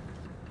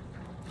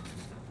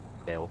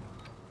 Hell.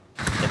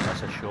 Didn't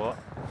miss a shot.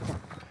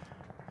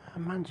 A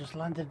man just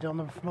landed on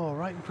the floor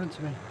right in front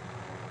of me.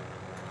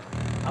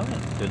 I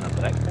wasn't doing a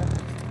brick there.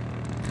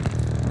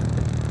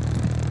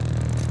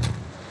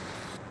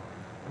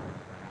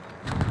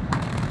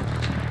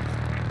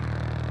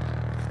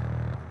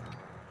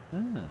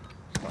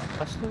 It's got a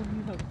pistol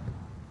you know.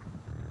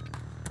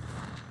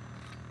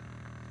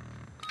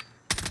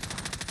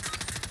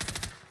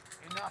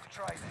 Enough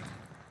training.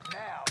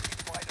 Now you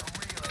fight a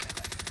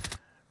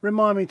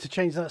Remind me to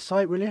change that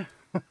site, will you?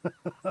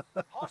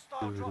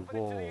 Hostile dropping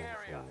into the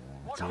area.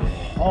 Watch out.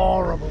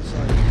 Horrible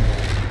site.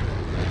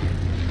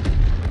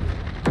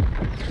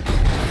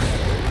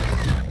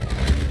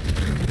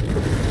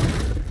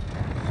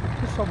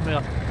 Just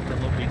somewhere that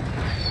will be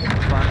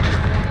planned.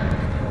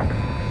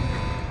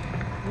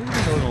 I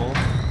don't know.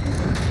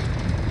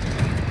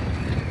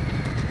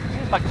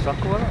 Yeah, big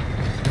circle, isn't it?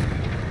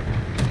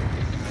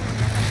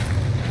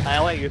 I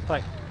let you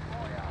pick.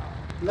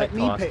 Let Pick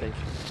me last pick. time.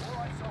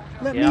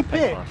 Let Yeah, me pick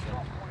pick. last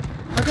time.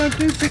 I don't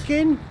do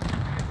picking.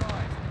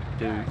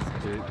 Do.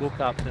 Go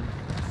captain.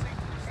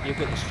 You've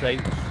got the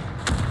stripes.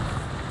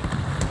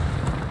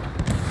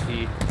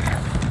 See.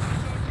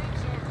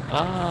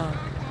 Ah.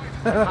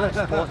 That's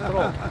spot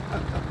drop.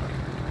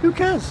 Who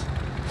cares?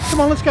 Come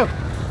on, let's go.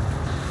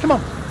 Come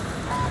on.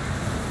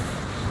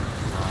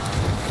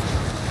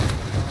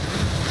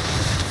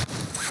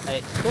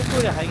 Hey, don't go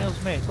to the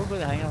hangers, mate. Don't go to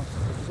the hangers.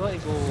 You've got to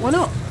go. Why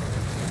not?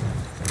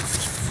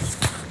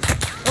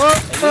 Oh,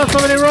 there's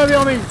somebody right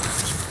behind me.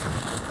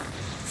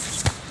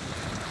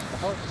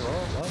 What?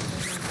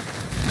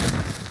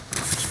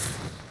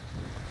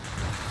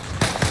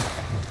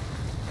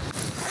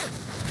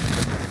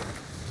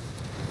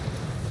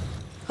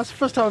 That's the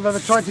first time I've ever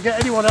tried to get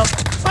anyone else.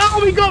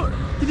 Oh, he got.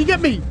 Did he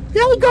get me?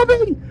 Yeah, he got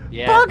me.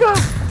 Yeah. Bugger.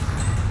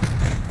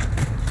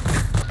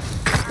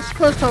 It's the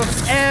first time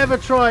I've ever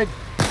tried.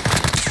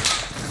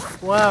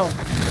 Wow.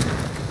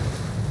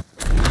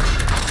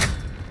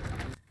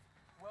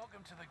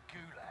 Welcome to the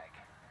gulag.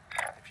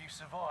 If you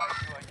survive,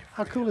 you earn your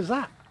How cool is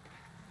that?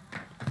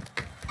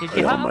 Did you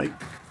hit him?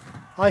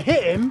 I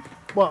hit him.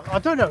 Well, I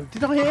don't know.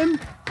 Did I hit him?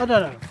 I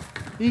don't know.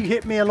 He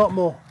hit me a lot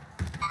more.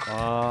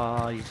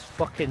 Oh, he's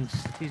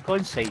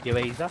going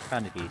sideways. That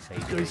can't be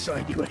Going sideways.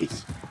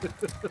 sideways.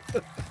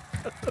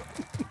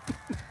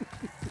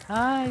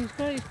 Ah, he's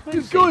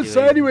He's going going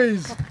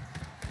sideways.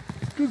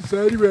 Going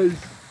sideways.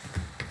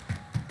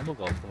 I'm not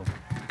going for him.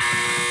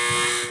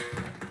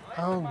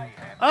 Oh.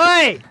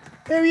 Oi!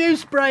 Who are you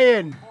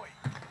spraying?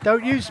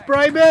 Don't you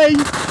spray me!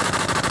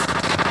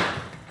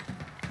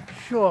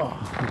 Sure.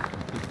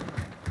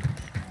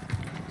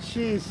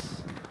 Jeez.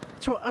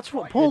 That's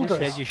what Paul You just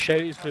said does. you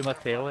shouted through my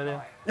tail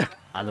there.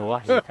 I know, I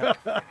hate it.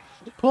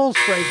 Paul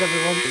sprays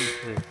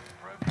everyone.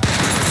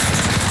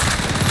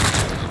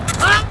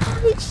 Ah!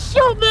 He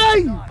shot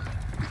me!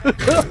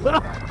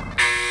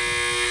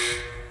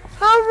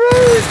 How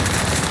rude!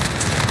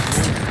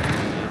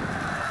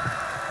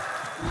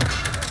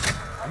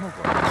 I'm not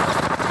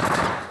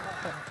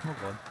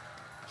going.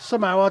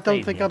 Somehow I don't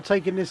Staying think here. I'm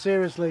taking this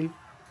seriously.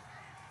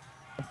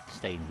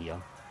 Staying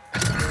here.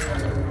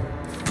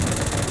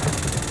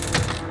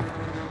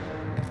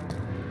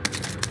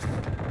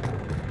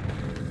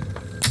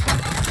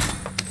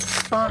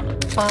 Ba,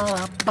 ba,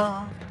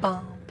 ba, ba,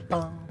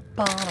 ba,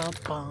 ba,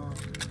 ba.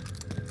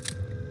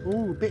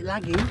 Ooh, bit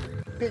laggy.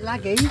 Bit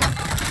laggy.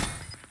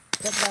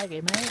 Get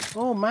laggy, mate.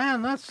 Oh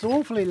man, that's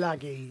awfully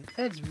laggy.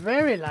 It's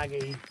very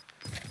laggy.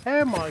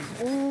 Oh my,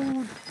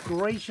 oh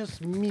gracious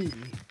me.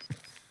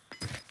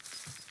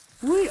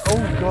 Wait,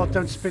 oh god,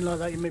 don't spin like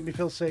that, you make me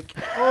feel sick.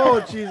 Oh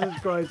Jesus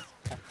Christ.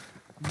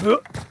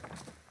 Oh,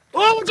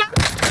 what's that?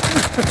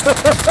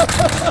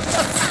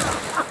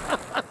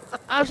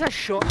 I was a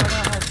shot when I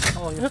had.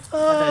 Oh, yeah.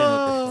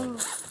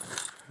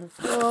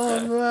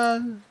 Oh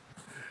man.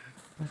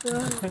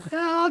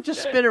 Yeah, I'll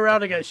just spin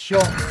around and get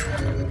shot.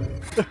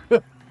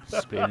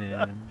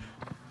 Spinning.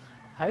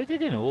 How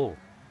did he know?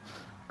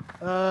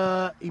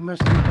 He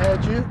must have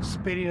heard you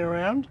spinning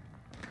around.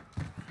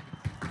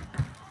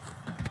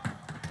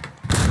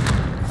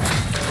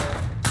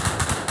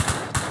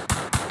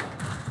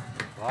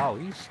 Wow,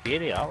 he's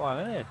scary, that one,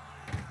 isn't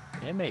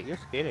he? Yeah, mate, you're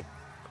scary.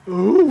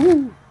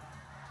 Ooh.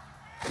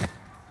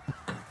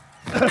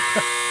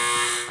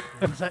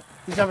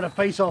 He's having a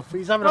face off.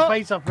 He's having a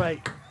face off,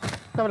 mate.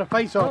 He's having a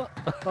face off.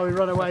 Oh, he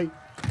run away.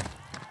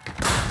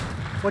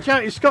 Watch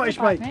out, he's Scottish,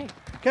 mate.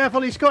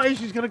 Careful, he's Scottish.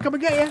 He's going to come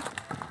and get you.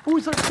 Oh,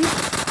 he's like...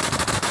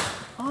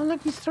 Oh,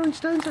 look, he's throwing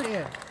stones at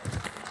you.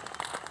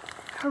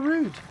 How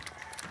rude.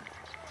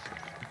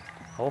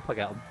 I hope I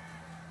get him.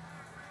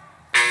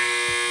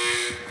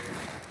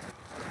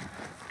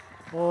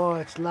 Oh,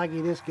 it's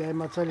laggy, this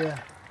game, I'll tell you.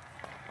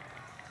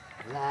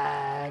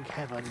 Lag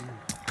heaven.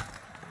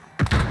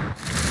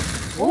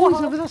 Oh,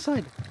 he's over that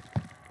side.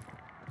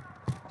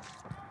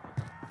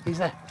 He's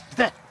there. He's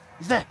there.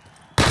 He's there.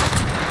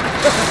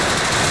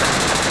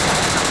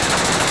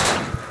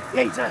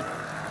 Yeah, he's there.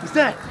 He's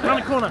there. Around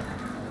the corner.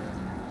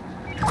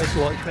 Just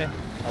watch me.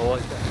 I'll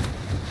watch it.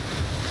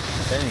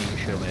 Then you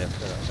show me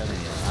after that. Then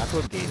you. I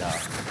don't do that.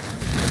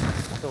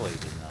 I don't like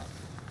doing that.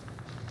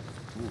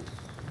 Ooh.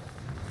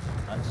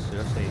 That's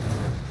suicide.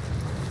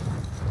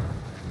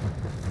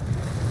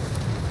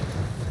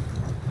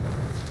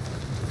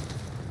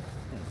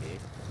 Okay.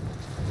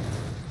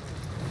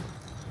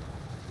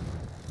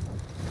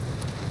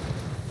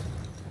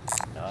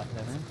 That,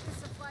 then. There's a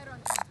supply run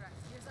contract.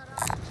 Here's our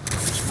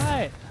option.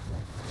 Right.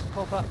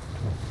 Pop up.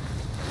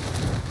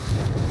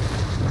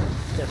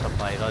 There's a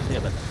fire on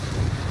there, but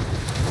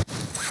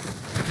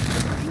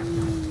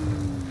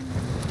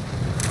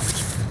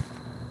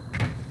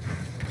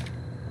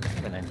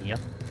nothing in here.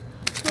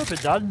 What have we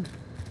done?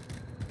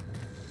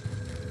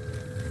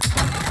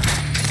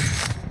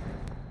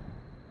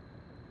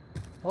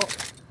 Oh,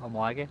 I'm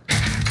lagging.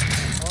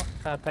 Oh,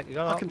 can't pick you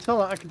up. I can tell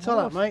that. I can tell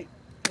that, mate.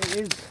 It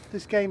is.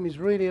 This game is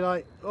really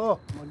like. Oh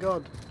my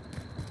god.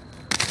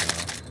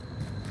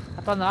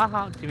 I done that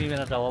happened to me when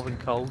I had 11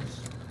 kills.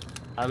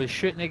 I was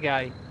shooting a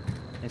guy,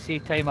 and the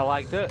same time I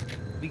lagged out,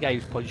 the guy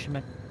was punching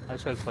me.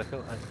 That's how quick it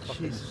was.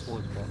 Fucking Jesus. slow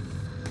as fuck.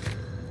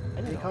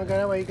 You can't go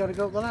that way. You got to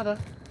go up the ladder.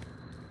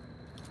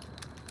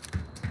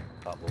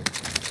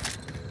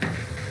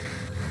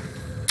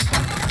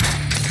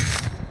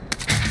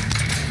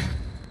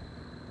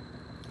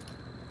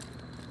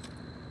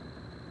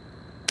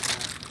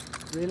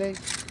 Really?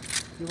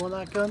 You want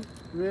that gun?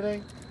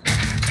 Really?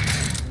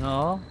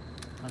 No,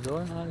 I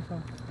don't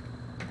actually.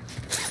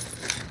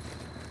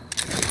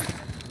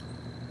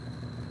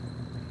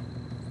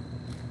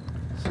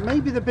 So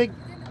maybe the big.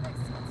 Within the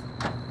next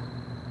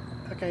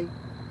Okay. I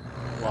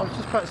What? was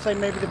just about to say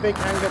maybe the big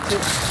hangar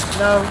tip.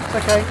 No, it's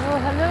okay. Oh,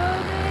 hello,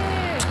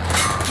 mate!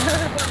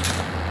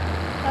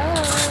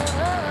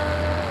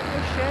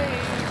 You're shady.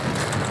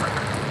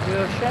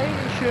 You're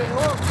shady, shoot.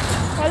 Oh,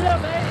 hello,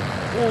 mate!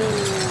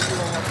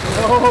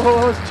 Oh,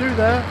 there's two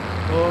there.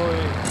 Oh,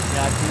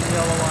 yeah, I see the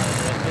other one.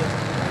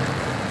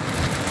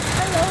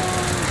 Hello!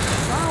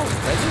 Wow,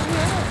 where did you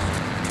go?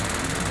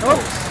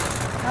 Oops.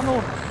 Hello!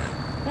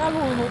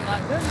 Hello, not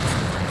that good.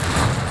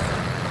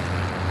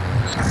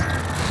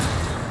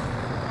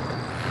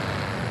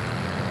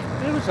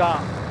 Who was that?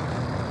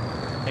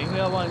 I think we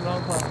are one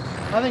wrong for.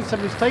 I think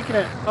somebody's taking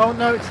it. Oh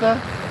no, it's there.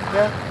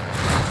 Yeah.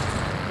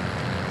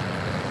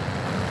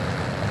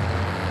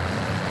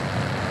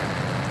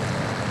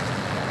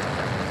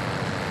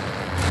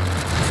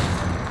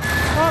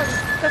 Oh,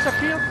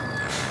 disappeared.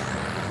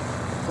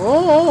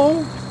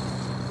 Oh!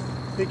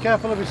 Be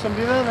careful, there'll be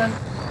somebody there then.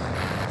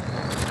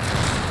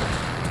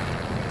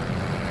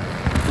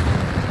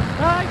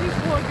 Ah, he's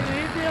walking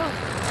in there.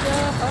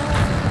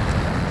 Yeah.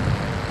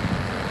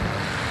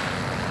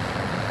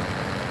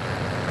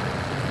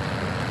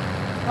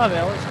 Oh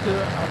well, let's do a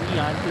wee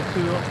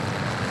anti-tour.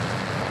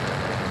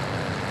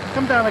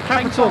 Come down the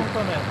Ping capital. pong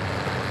from it.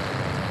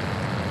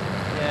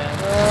 Yeah,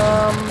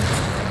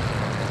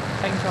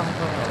 ping pong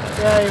from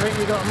it. Yeah,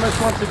 you got a most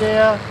wanted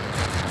here.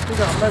 You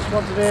got a most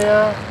wanted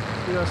here.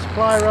 You got a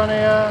supply run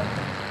here.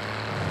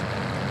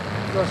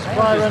 You got a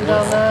supply run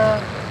down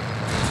there.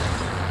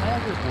 I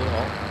just blew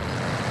up.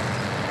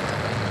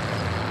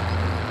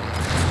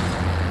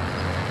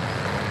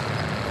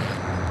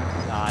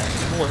 Nah,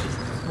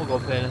 it's more go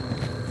playing.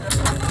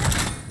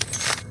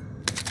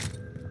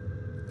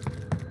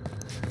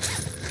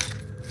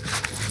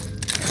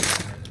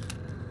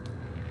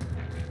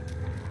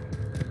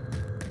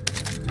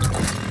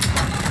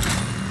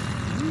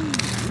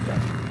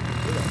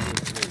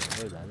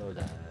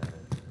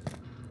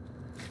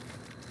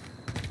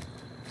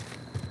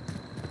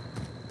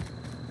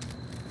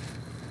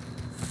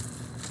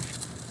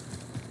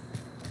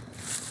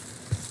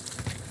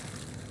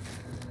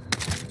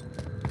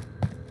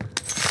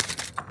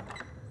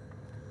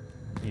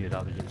 You'd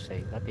obviously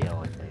say that'd be all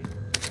I think.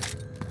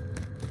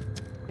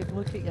 Take a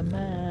look at your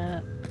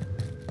map.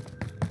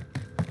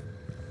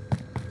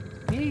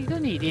 Yeah, you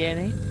don't need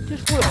any.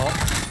 Just blow it up.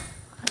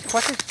 That's the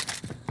quickest.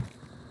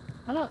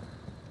 I know.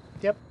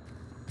 Yep.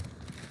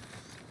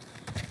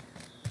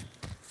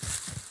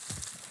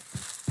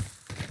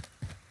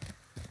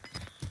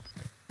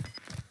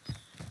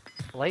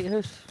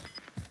 Lighthouse.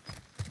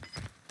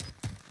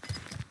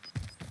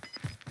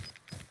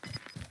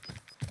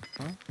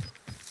 Huh?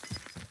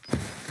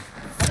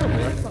 I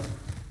don't like that.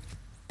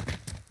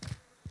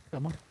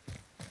 Come on.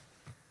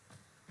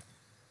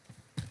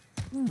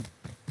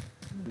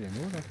 Maybe I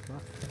know that.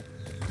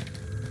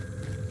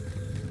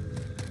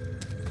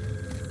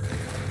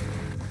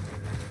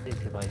 Take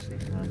your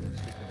bicycle, man.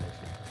 Take your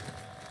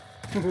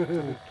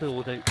bicycle. Pull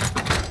it out.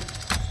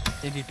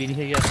 Have you been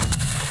here yet?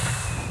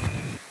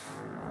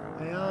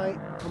 Aye,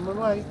 on my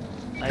way.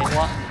 I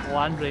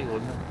land right on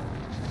them.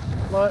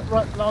 Right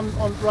right on,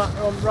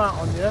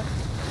 yeah?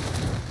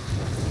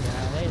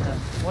 Yeah, right there.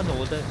 One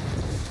order.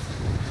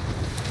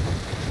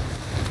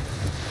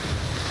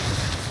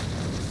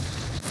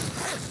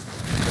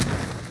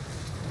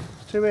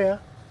 There's two here.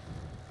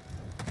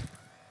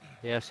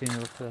 Yeah, I've seen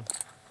it up there.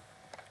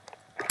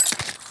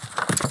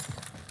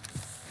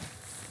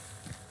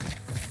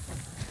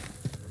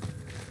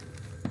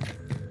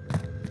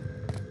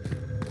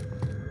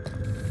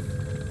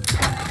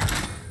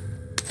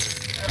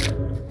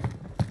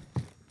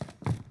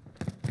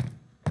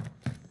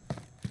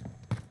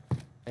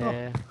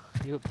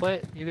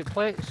 You got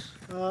plates?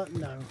 No,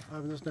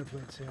 there's no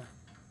plates here.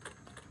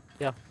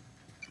 Yeah.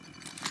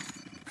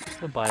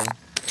 We'll buy them.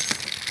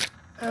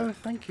 Oh,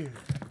 thank you.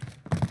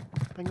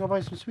 I can go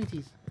buy some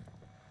sweeties.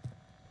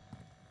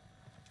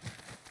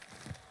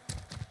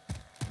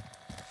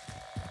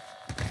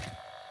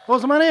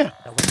 What's the man here?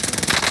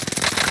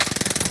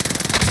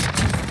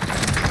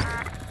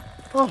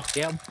 Oh,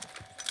 Yeah.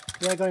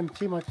 yeah, I got him.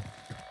 Team, I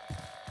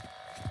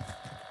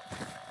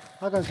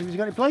got him. Has he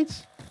got any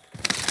plates?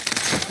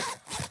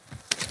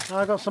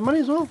 I got some money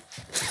as well.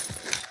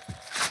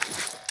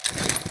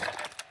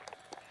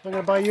 I'm going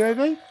to buy a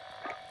UAV.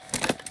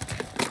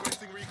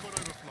 Requesting recon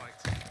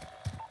overflight.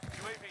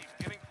 UAV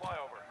beginning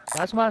flyover.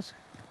 Gas mask.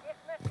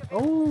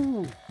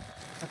 Oh,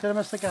 I did I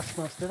miss the gas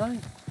mask, did I?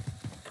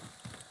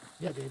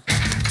 Yeah. I did.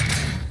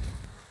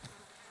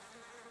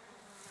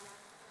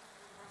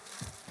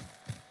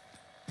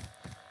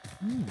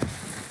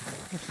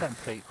 You're sitting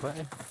pretty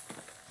quickly.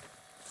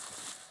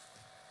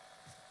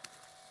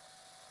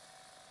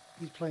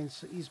 He's playing.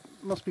 He's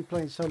must be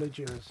playing solo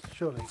duos,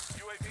 surely.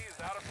 UAV is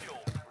out of fuel.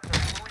 Return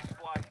to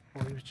resupply.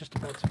 Or he was just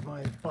about to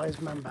buy his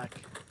man back.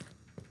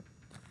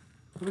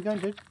 Where are we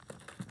going to?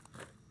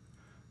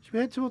 Should we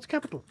head towards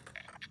capital?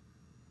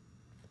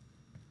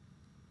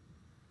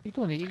 You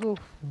don't need to go.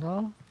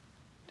 No.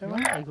 Don't No,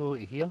 we? I go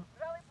to here.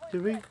 Do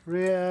we?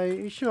 Are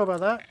you sure about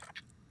that? Do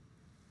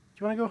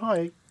you want to go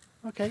high?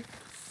 Okay,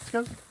 let's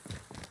go.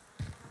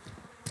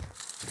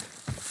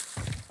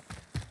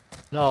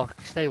 No,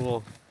 stay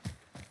low.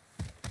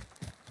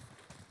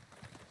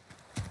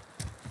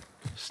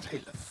 Stay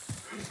low.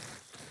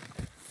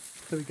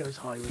 So he goes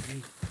high with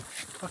me.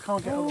 I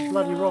can't get up the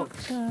bloody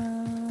rocks.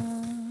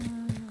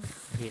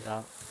 Hate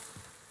that.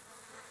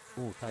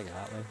 Oh, take it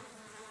that way.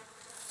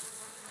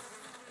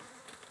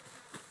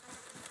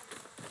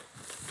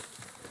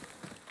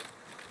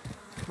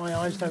 My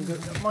eyes don't go.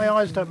 My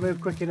eyes don't move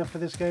quick enough for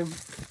this game.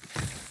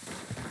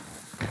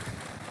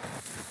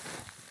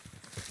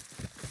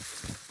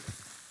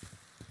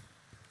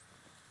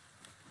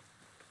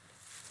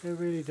 They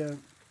really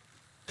don't.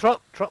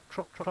 Truck.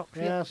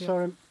 Yeah, I saw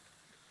him.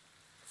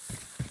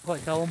 Got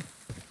to kill him.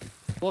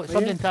 Look, you?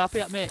 something tap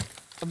it, mate.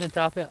 Something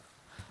tap it.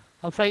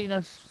 I'm fighting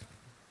this.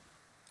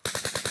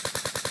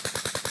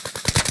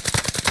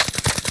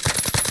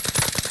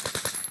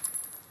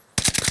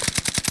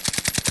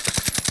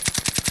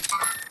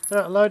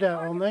 They're at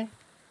loadout on me.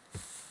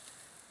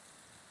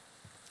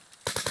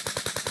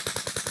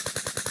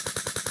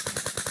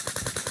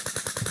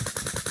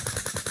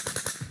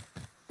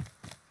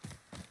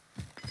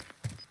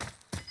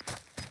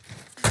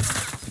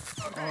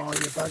 Oh,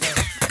 you bugger.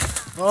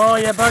 Oh,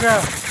 you bugger.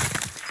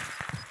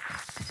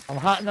 I'm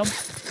hitting him.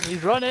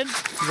 He's running.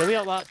 He's away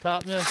up that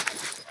tap now.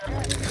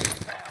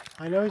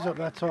 I know he's up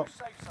that top. Safe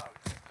zone.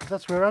 'Cause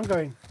that's where I'm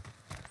going.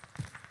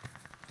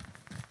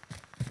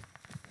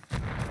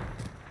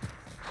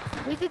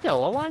 Where did the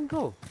other one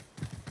go?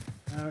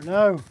 I don't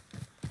know.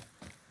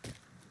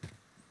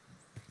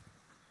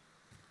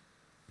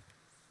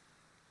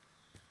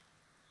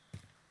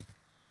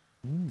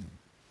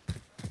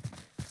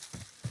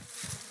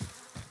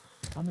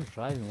 I'm just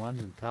driving one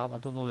in the tap. I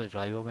don't know where the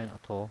driver went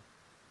at all.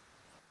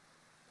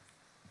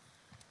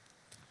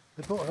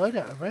 They brought a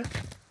loadout over it.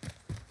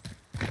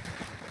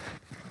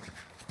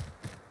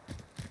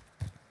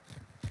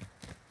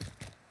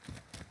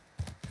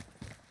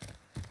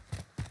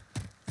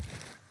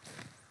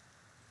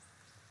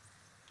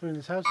 They're in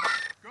this house.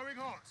 Going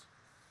hot.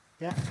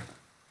 Yeah.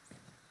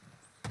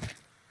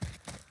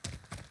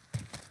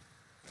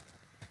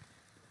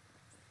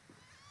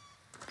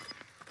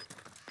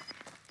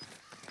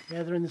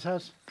 Yeah, they're in this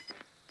house.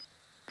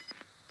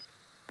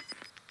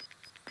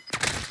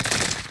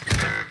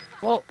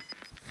 Whoa!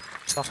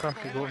 Fucker,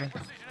 he got me.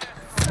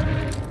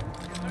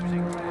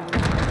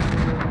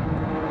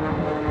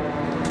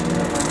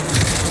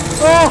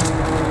 Oh!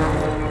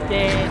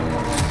 Dead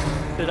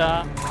to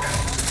that.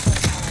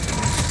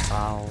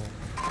 Wow.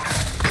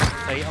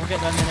 Right, I'm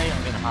getting in the night,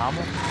 I'm getting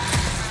hammered.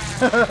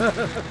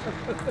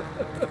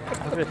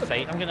 Every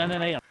fight I'm getting in the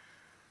night.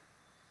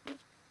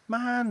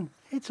 Man,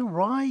 it's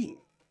alright.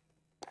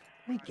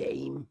 A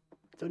game.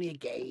 It's only a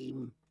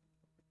game.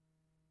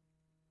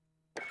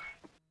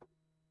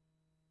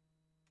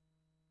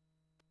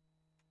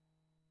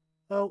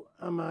 Oh,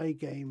 and my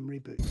game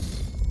reboot.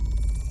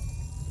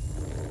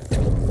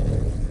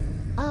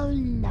 Oh,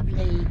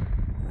 lovely.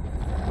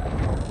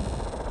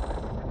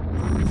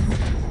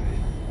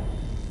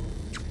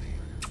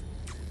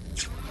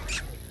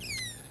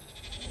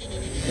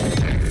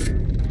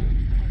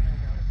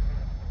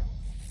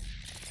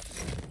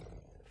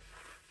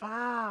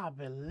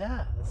 Fabulous.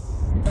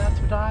 That's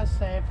what I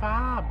say,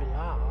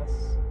 fabulous.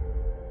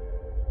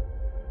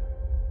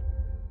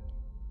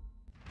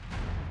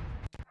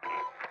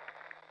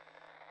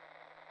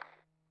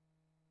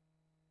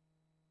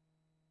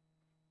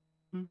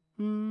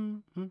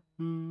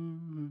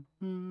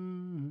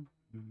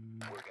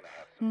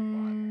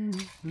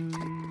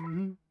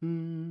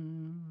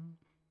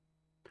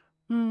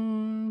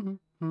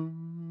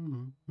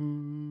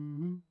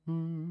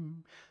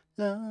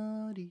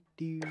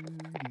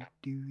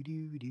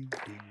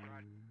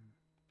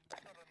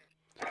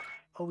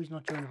 Oh, he's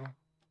not joinable.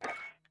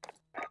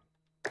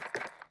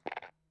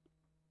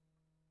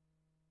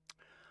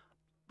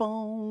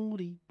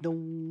 Body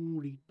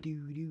doo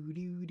doo doo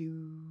doo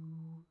doo.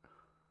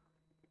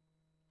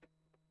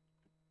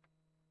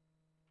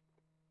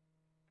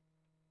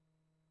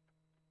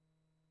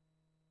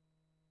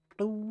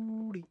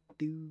 Doo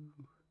doo.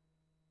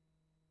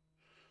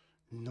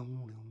 No,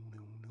 no,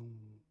 no, no.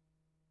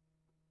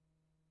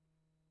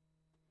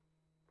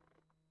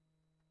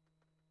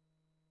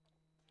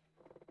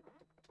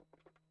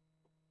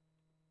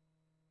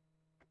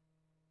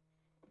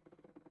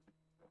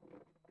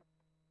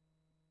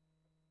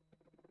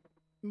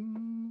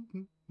 Oh,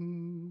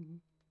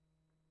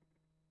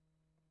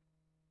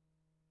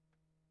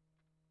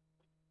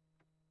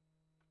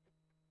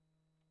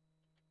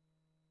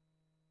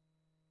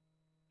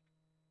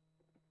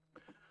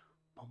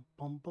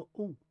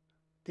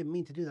 didn't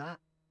mean to do that.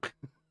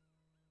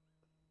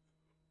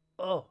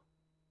 Oh,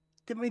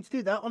 didn't mean to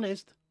do that,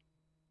 honest.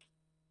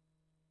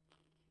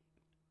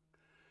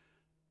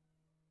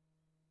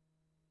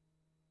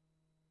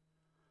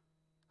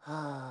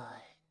 Hi.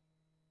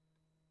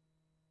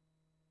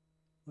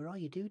 Where are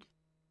you, dude?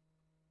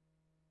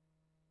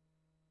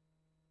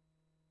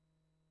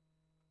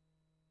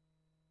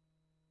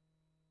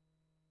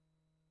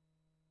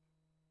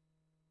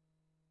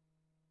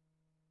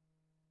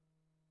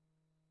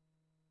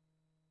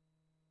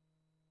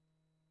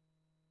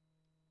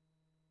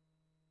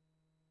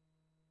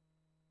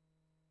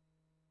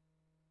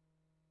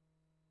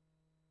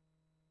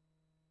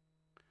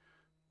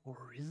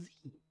 Where is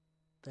he?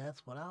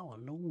 That's what I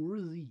want to know. Where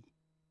is he?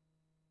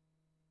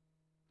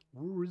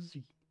 Where is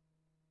he?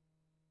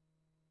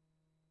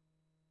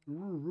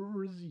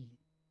 Where is he?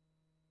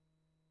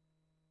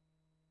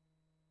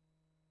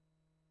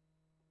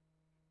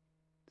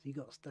 So he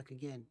got stuck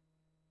again.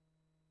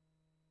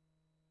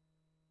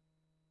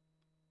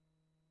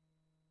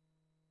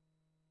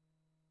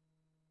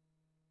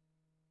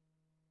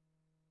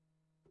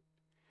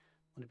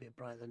 Want a bit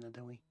brighter than that,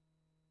 don't we?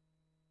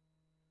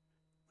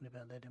 What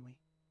about that, don't we?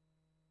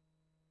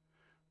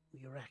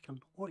 What you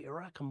reckon? What you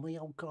reckon, me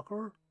old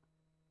cocker?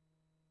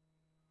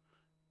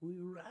 What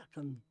you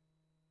reckon?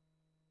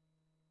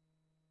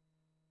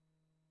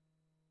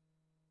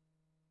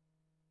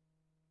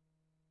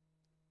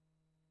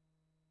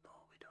 No,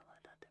 we don't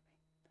like that, do we?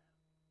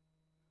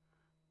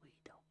 We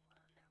don't want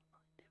to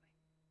like, do we?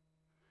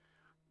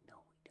 No,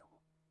 we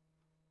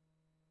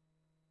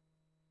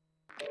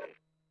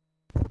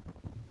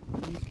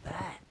don't. He's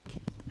back.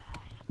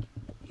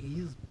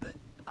 He's back.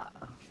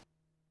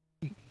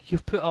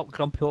 You've put up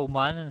Grumpy Old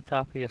Man on the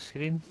top of your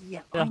screen.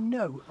 Yeah, Yeah. I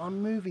know.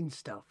 I'm moving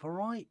stuff,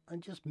 alright?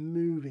 I'm just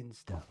moving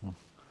stuff. No,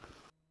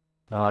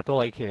 I don't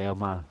like it, Old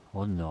Man.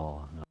 Oh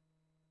no, no.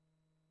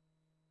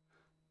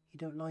 You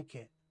don't like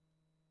it?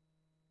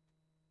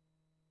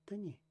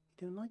 Don't you?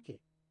 You don't like it?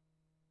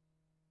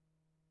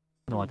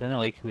 No, I didn't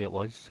like who it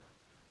was.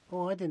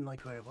 Oh, I didn't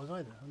like where it was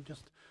either. I'm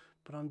just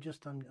playing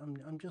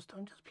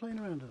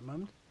around at the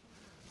moment.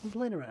 I'm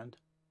playing around.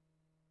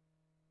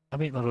 I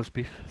make my roast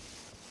beef.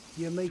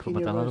 You're Got making my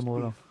your dinner roast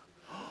tomorrow. beef.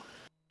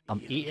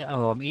 I'm eating it.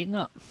 Oh, I'm eating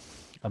it.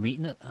 I'm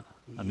eating it.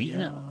 I'm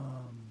eating it.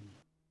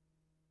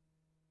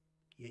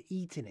 You're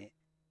eating it.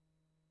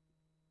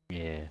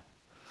 Yeah.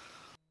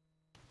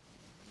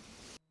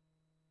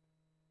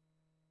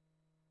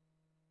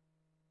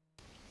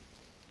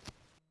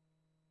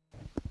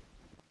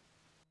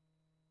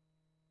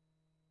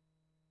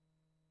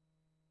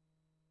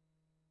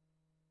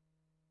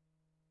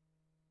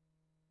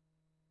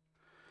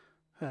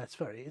 It's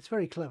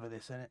very clever,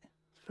 this, isn't it?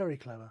 It's very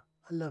clever.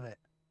 I love it.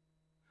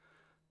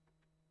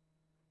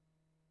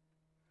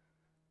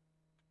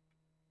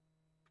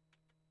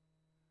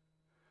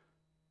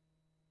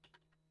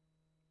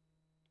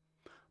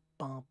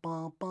 Ba,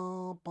 ba,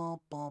 ba, ba,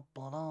 ba,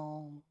 ba,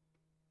 da.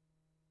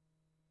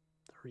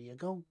 There you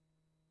go.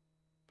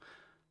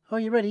 Are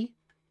you ready?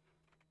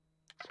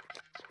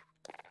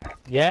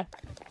 Yeah?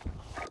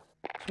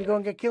 Should we go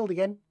and get killed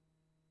again?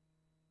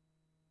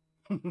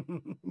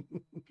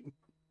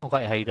 I've got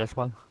to hide this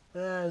one.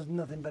 There's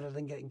nothing better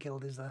than getting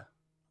killed, is there?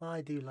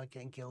 I do like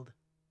getting killed.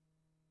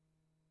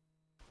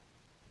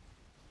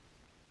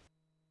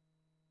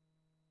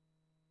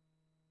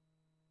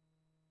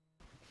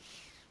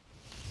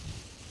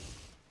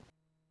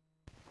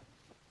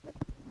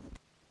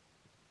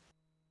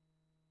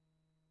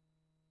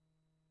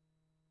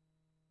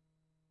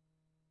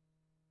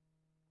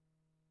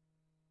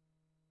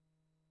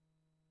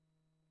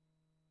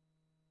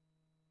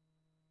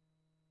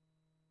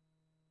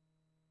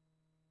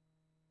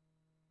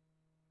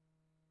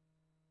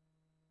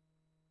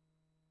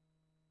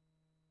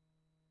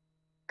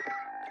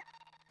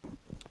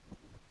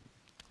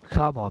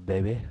 Come on,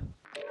 baby.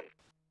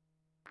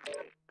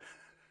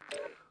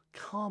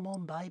 Come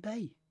on,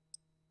 baby.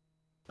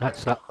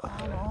 That's it.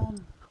 Come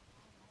on.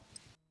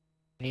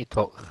 You need to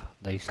talk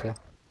nicely.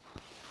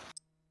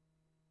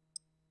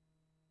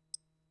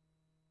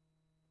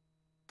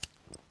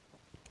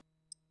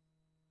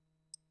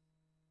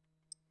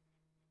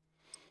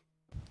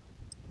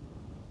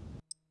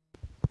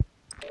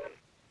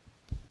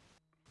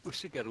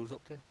 What's the girls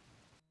up to?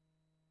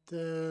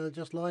 They're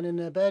just lying in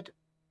their bed,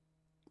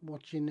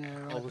 watching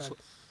their iPads.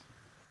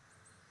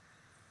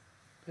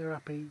 They're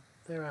happy.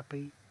 They're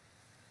happy.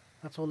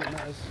 That's all that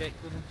matters.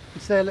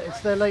 It's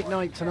their late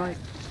night tonight.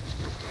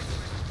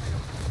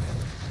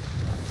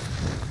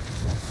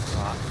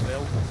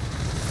 Well.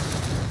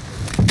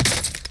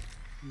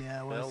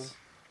 Yeah, well,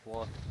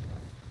 What?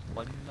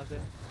 One of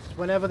it?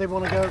 whenever they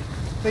want to go,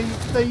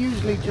 they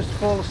usually just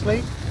fall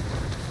asleep.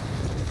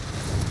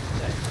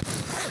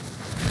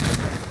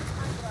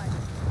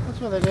 That's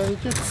what they do.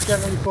 They just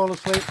generally fall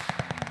asleep.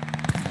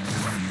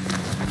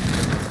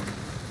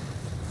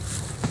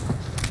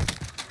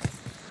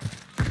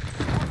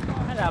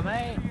 Hiya,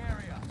 mate. The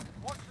area.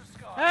 Watch the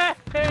sky.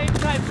 Hey,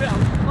 try and put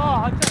him. Oh,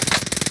 I just...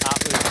 That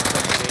was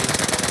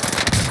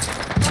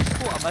that's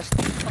what I missed.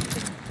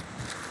 Fucking...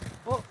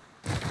 Oh.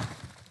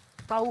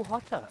 Foul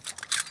Hutter.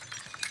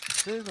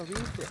 Who's a wee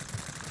bit?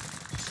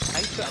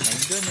 I put him in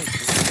doing this.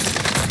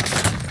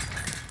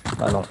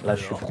 Ah non, là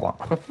je suis froid.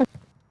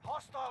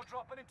 Hostile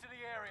dropping into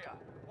the area.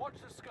 Watch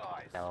the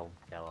skies. Kill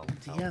him.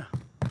 Yeah.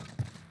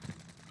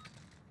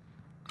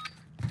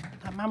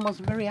 That man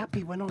wasn't very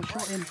happy when I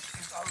shot him.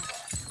 It's over.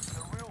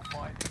 The real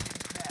fight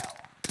begins now.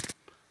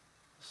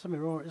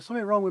 Something wrong. There's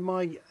something wrong with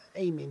my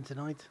aiming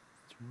tonight.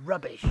 It's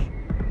rubbish.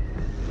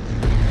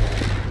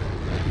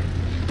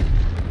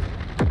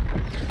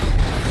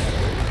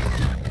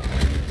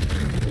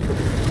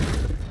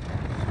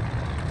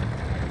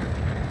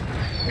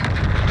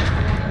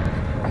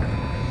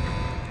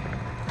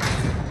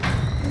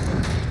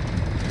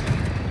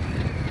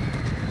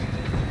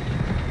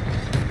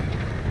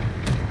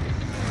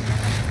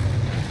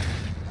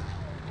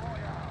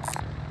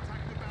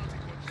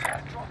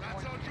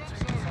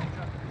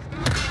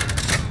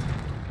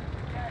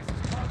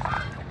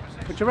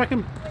 What you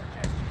reckon?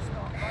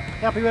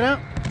 Happy with that?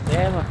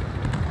 Yeah, man.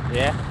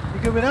 Yeah. You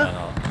good with I that?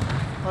 know.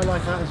 I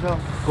like that as well.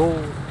 Go.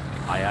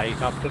 Aye, aye,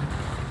 Captain.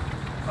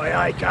 Aye,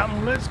 aye,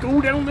 Captain. Let's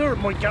go down there,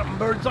 my Captain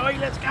Birdseye.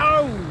 Let's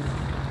go.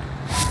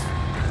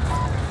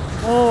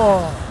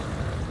 Oh,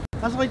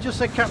 as I just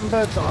said, Captain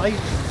Birdseye,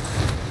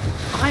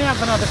 I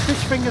haven't had a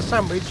fish finger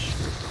sandwich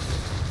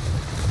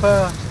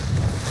for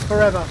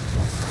forever.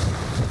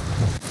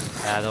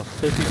 Yeah, there's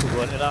 2 people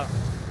going to that.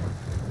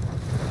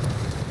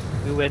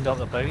 Who went up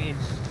the mountains?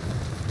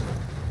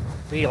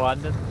 We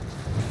landed.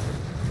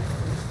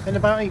 In the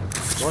bounty.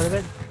 Oh,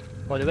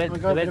 they went I'll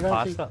go for the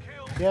past bounty. it.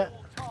 Yeah,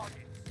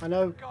 I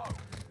know.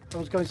 I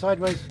was going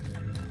sideways.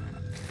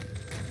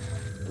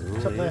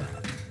 It's up there.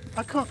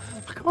 I can't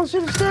see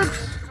the steps.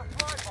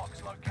 Supply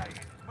box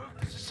located. Move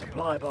to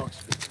Supply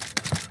box.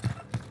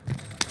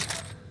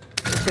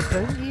 It's a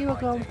bounty you were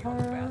going for.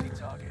 bounty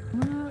target.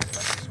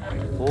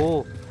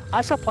 Oh,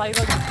 I supply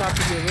them on top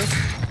of your roof.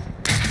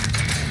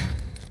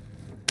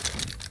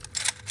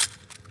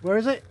 Where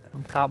is it?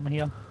 I'm camping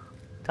here.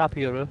 Top of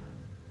your roof.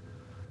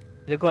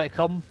 They're going to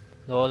come.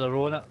 No, they're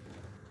on it.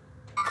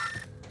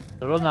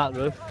 They're on that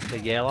roof.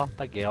 Big yellow.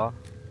 Oh,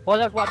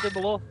 there's one down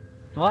below.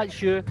 No,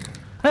 that's you.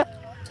 They're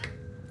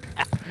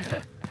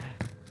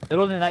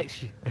on the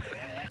next.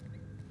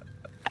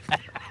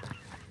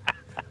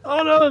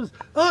 Oh no!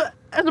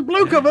 There's a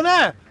bloke over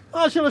there.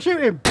 Oh, shall I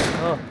shoot him?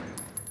 Oh.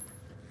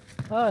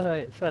 Oh,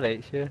 right, it's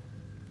alright, sure.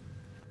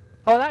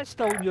 Oh, that's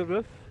still on your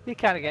roof. You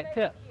can't get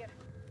to it.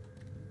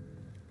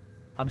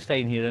 I'm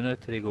staying here now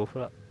till they go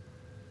for it.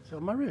 It's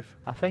on my roof.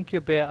 I think you're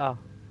better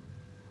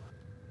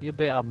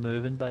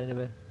moving, by the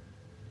way.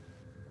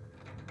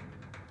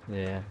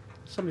 Yeah.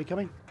 Somebody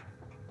coming.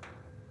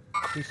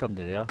 See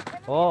somebody there.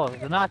 Oh,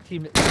 there's another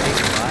team that's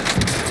taking back.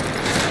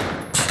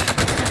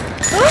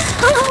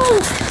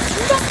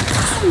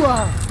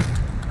 No!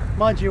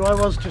 Mind you, I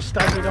was just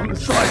standing on the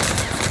side.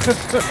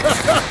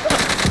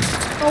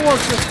 I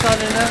was just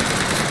standing there.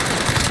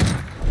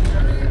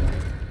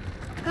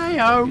 Hey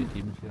ho! Two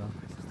teams here.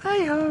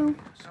 Hey ho!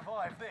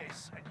 Survive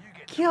this and you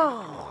get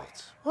God!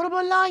 What am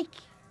I like?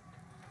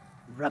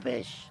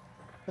 Rubbish.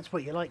 That's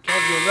what you like,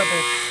 Kev, you're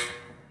rubbish.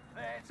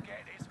 Let's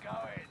get this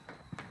going.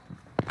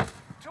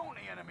 Taunt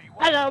the enemy.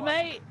 Hello,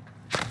 mate!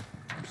 2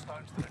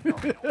 stones to the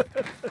nominal.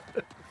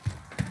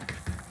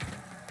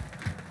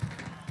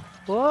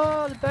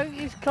 Whoa, the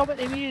bounty's coming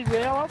to me as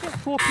well. I've got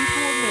 4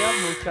 people on me.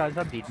 I've no chance.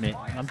 I'm dead, mate.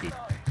 I'm dead.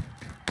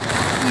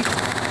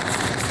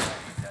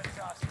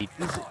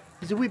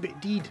 He's a wee bit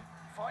deed.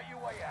 Fight your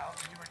way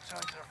out and you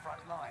return to the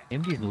front line.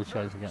 MD's no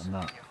chance of getting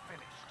that. You're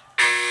finished.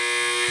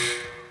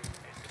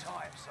 It's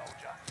time,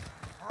 soldier.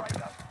 Break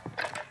up.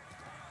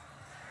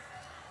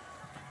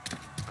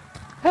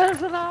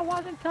 There's another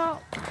one in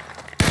top.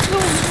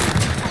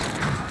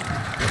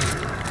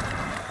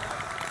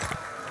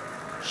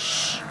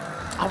 Shh!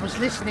 I was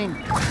listening.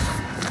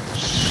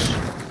 Shh!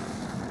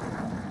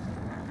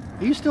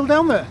 Are you still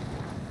down there?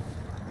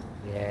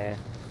 Yeah.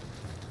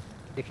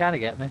 They can't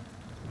get me.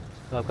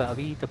 So I've got a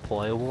wee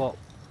deployable up.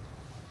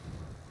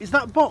 Is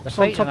that They're box on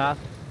fighting top? us.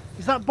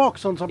 Is that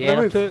box on top Yeah,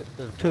 of the roof?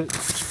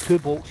 there's two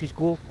boxes.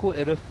 Go to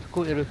the roof.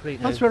 Go to the roof right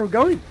now. That's where I'm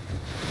going.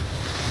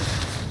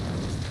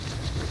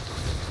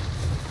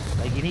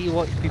 Like, you need to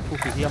watch people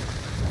from here.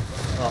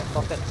 Oh,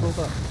 fuck it,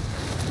 over.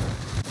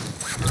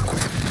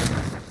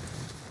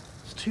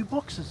 It's 2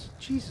 boxes.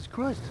 Jesus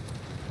Christ.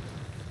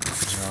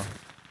 No.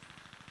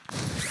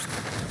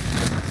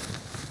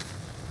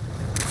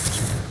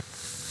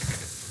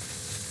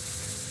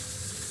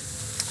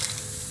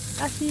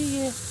 I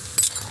see you.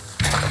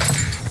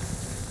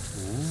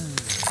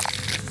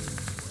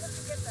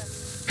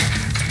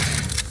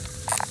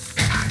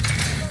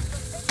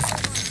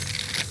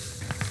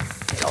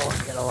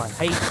 Get on.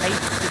 Hey,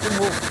 you can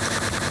walk.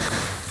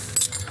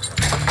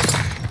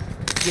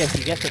 Yes,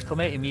 you get to come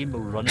out of me and we're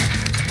running.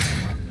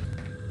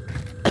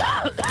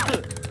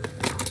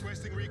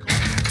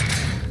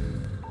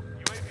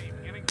 UAV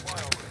beginning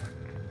flyover.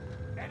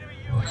 Enemy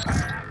UAV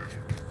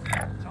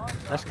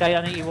This guy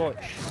I need to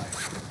watch.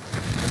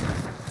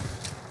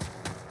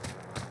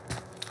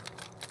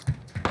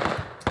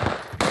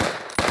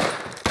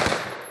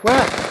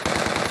 Where?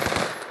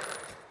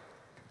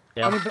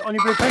 Yeah. On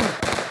your blue ping?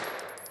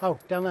 Oh,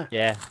 down there.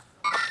 Yeah.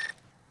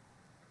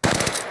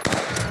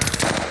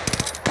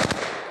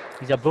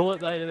 He's a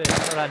bullet by the way.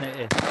 I ran into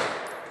you.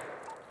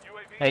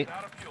 Hey,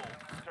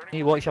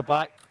 you watch your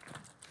back.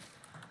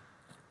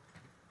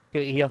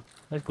 Get here.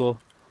 Let's go.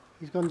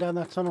 He's gone down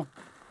that tunnel.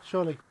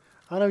 Surely.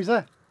 I know he's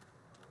there.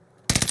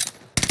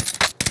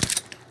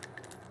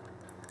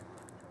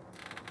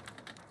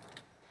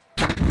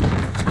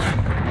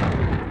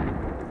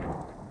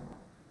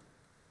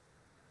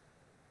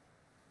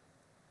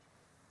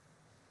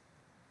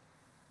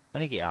 I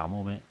need to get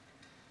ammo, mate.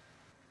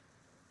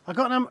 I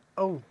got him.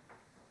 Oh,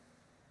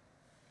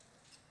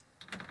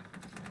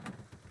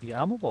 You get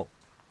ammo, Bob?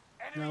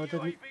 no, I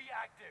didn't. UAV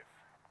active.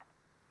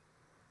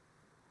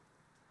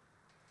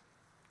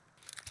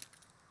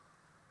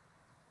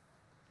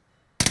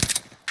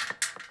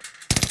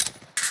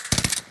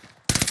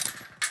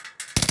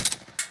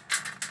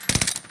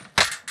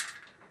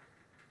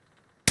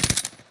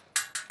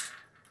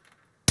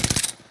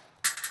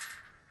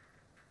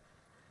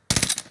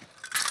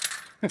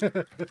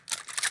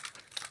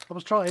 I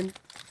was trying.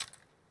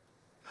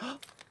 I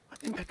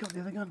didn't pick up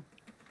the other gun.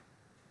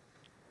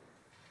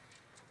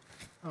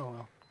 Oh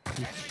well.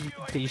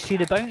 Do you see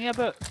the bounty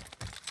about?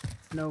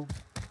 No.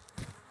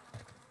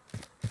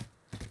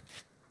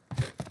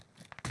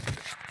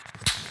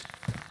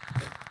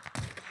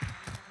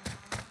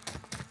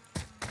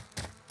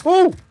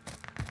 Oh!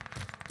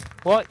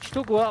 Watch,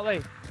 don't go that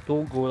way.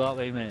 Don't go that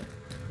way, mate.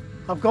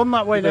 I've gone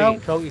that way now.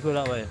 Tell you go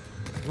that way.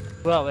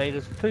 Go that way.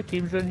 There's 2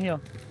 teams in here.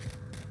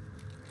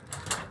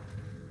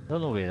 I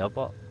don't know where they're,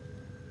 but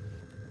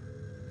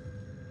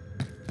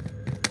I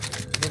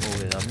don't know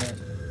where they're, mate.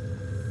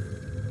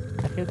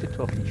 I heard you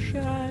talking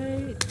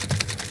shite.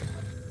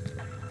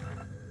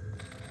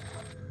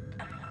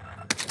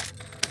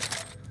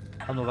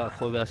 I've not got a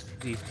clue where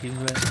these teams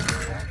went.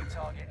 Bounty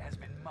target has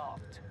been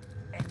marked.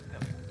 End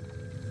them.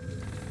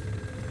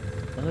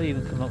 They're not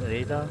even coming up the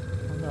radar.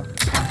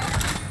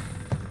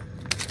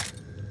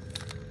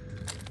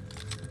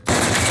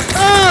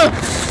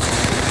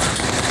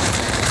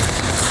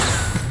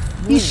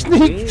 He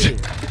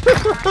sneaked!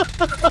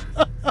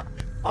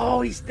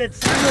 Oh, he's dead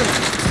silent!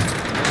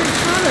 Dead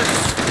silent!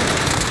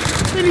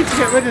 They need to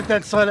get rid of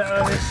dead silent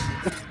out of this.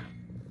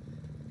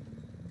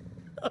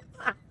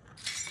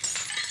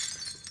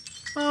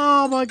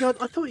 Oh my god,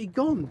 I thought he'd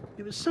gone.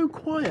 It was so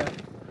quiet.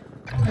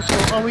 I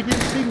thought, oh, he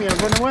didn't see me,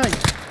 I'd run away.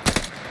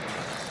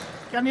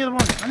 Get on the other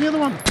one, on the other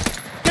one!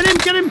 Get him,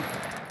 get him!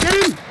 Get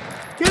him!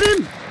 Get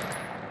him!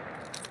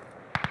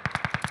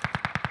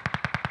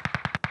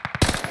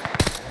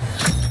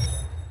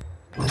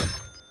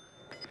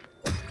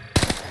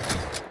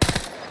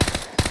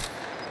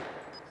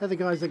 They're the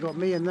guys that got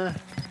me in there.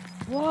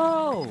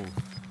 Whoa! Look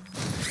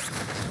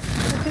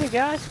at the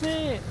gas,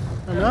 mate!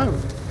 I know.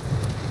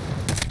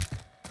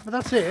 But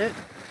that's it.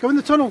 Go in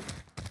the tunnel.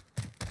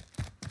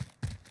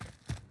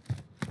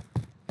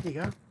 There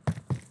you go.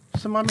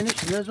 Some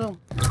ammunition there as well.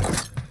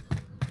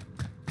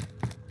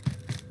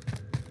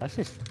 That's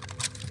just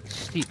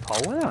steep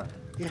hole, isn't it?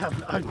 Yeah,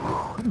 I'm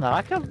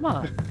Knackered,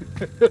 man.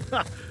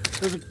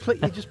 there's a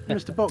you just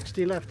missed a box to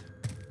your left.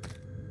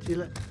 To your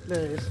left. There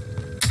it is.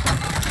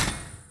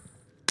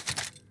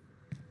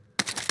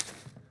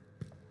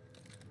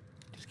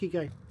 Just keep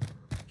going.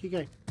 Keep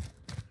going.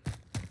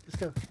 Let's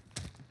go.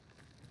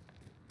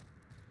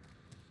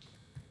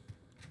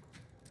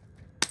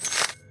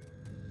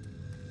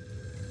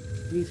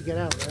 You need to get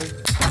out though.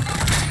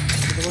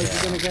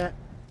 Otherwise you're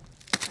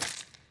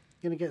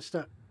gonna get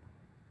stuck.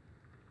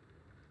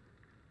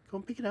 Come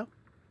on, pick it up.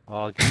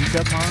 Oh, geez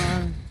up,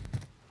 man.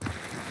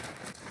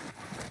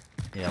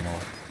 Yeah, I'm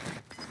off.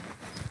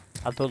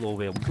 I don't know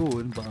where I'm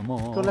going, but I'm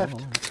off. Go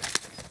left.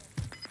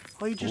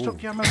 Oh, you just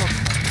dropped your ammo box.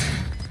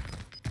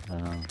 I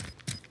know.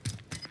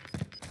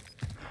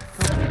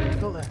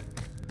 Go there.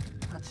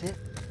 That's it.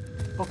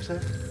 Box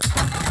there.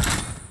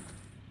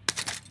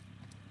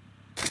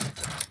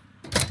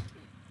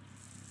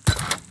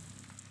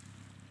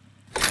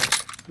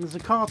 And there's a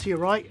car to your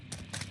right.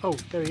 Oh,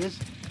 there he is.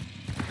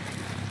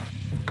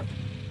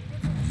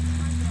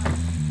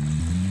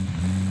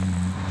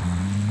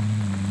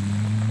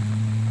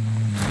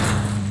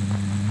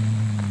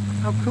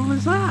 How cool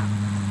is that?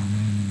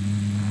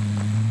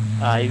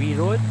 Ivy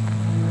Road.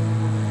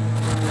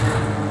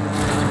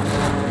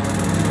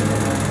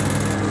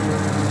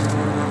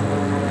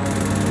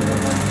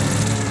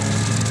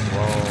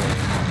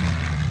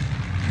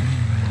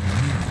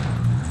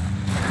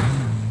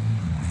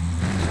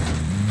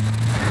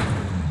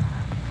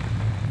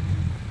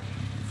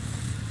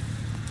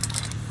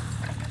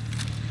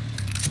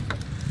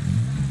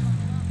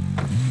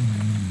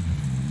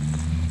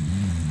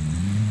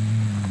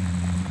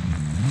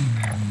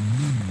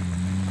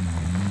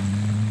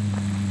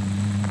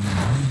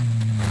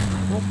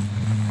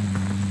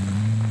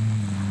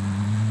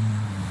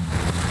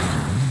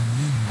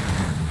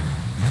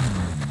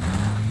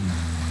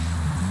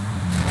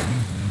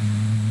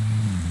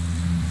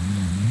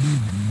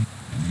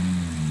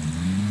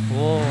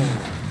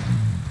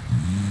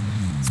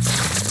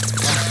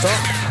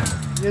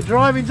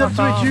 driving's up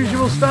to its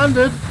usual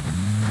standard.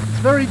 It's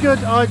very good.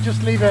 I'd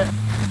just leave it.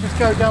 Just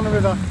go down the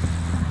river.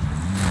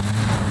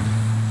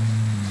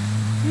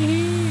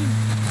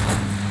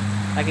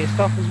 I get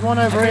stuck. There's one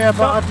over here,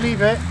 but I'd leave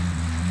it.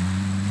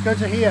 Go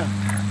to here.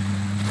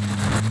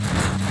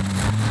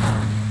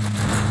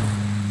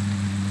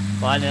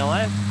 Line in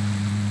left.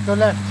 Go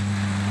left.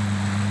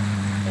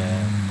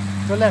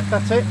 Yeah. Go left,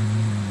 that's it.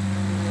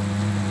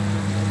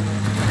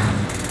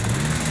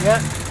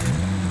 Yeah.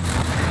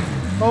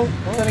 Oh,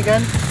 then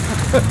again.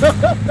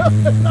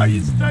 Now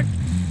you're stuck.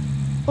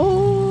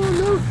 Oh,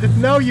 no.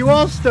 Now you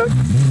are stuck.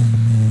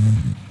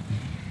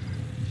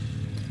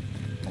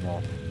 Come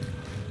on.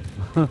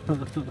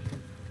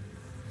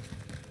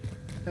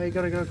 Now you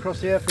got to go across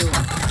the airfield.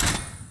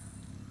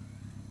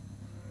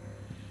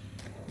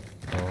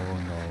 Oh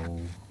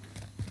no.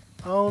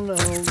 Oh, no.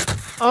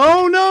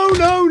 Oh, no,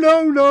 no,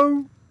 no,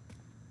 no.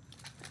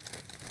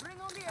 Bring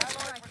on the Allied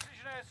airstrike.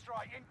 precision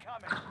airstrike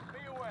incoming.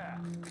 Be aware.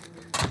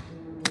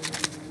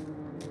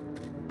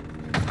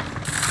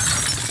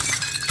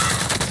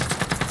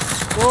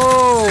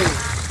 Whoa.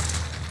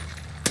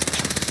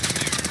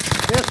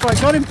 Yes,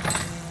 I got him.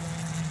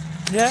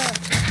 Yeah.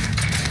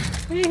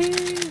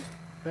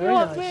 Very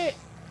What, nice. mate?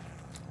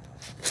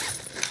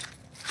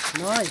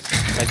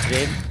 Nice. Big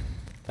brain.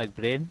 Big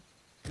brain.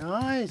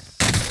 Nice.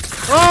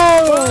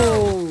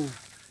 Oh!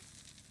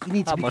 You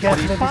need to That be must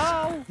careful be of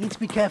foul. his. You need to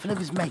be careful of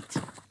his mate.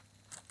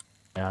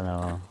 Yeah, I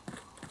know.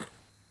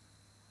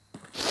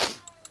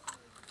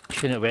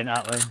 Shouldn't have went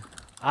that way.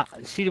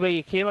 See the way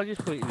you came, I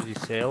just thought it was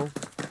his cell.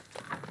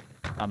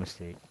 A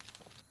mistake.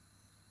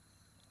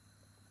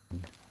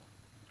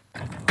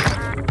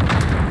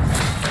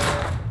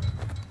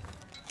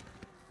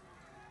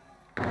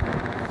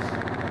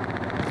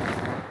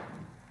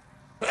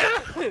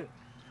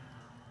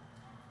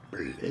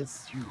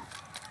 Bless you.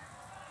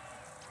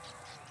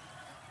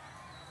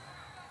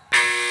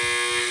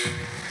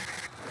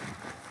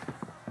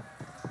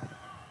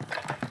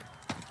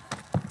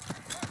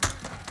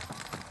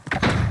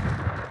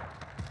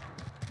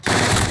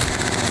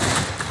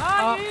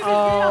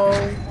 Uh-oh.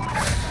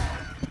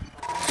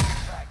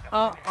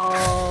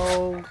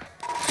 Uh-oh.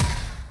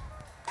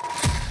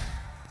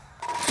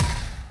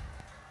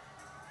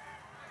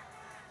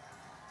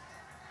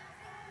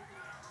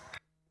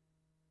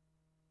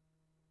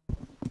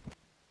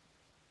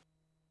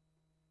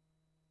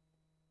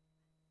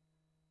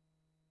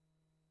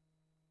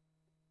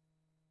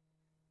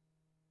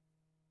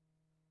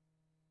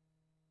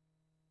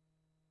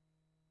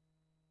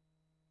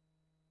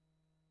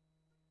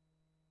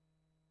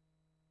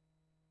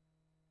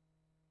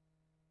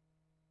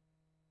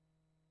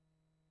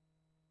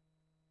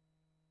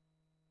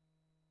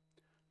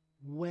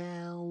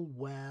 Well,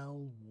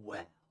 well,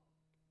 well.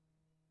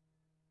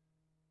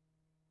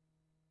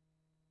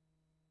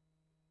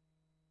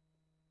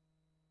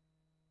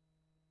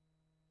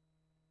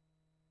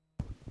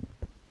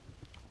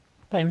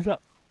 Time's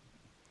up.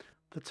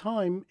 The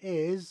time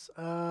is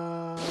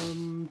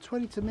 20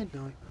 to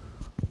midnight.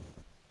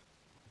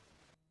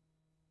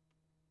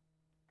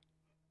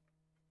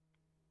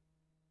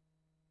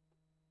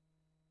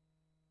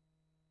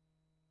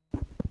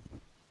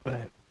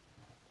 Right.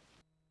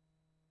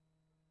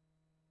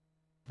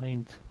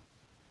 Mind.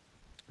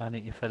 I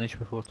need to finish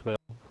before 12.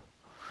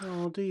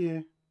 Oh, do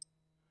you?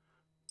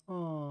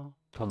 Oh.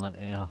 Turn into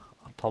a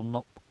turn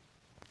up.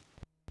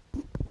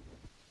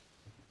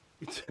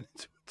 You turn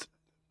into a turnip.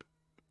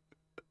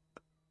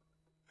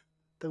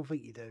 Don't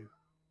think you do.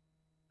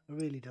 I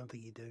really don't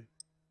think you do.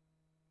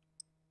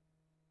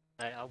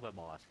 Right, I'll win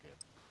my last game.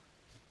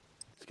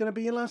 It's going to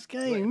be your last You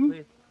got to game?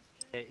 play-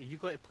 you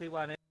got to play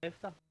one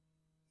after.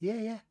 Yeah,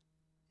 yeah.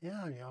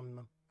 Yeah,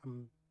 I'm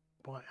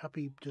quite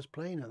happy just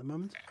playing at the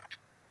moment.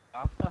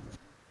 After.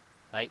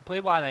 Right, play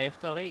one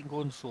after, right?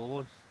 Go in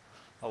solos.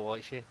 I'll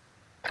watch you.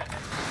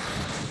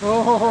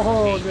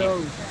 Oh,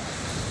 no.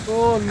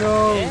 Oh,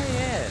 no. Yeah,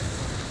 yeah.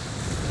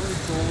 Play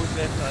solos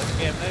after this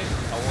game, right?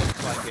 I'll watch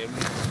that game.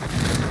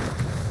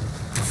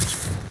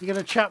 You're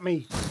going to chat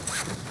me.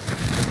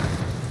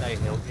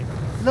 That'll help you.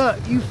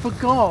 Look, you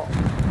forgot.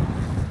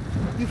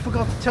 You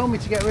forgot to tell me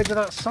to get rid of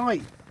that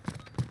site.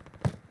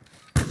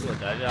 What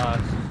did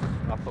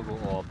I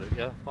forgot all about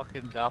you.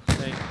 Fucking daft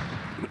thing.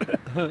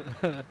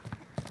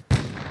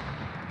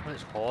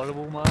 That's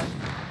horrible, man.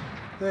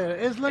 There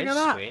it is, look It's at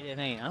that. sweaty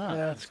tonight, isn't it?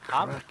 Yeah, it's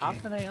half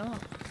cracking. the night, isn't it?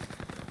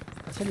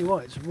 I tell you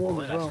what, it's warm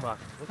Look as at this well. one.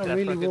 Look Oh, at this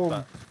really one, good warm.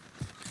 bit.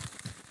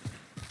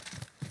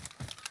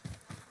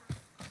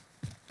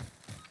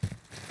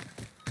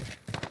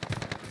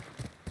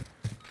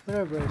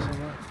 They're over here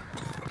somewhere.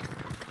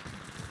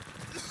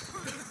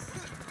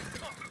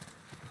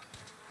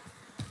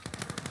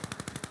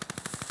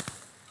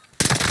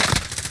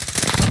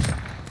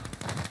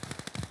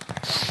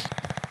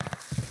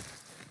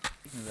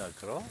 Isn't that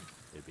a girl?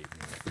 Maybe.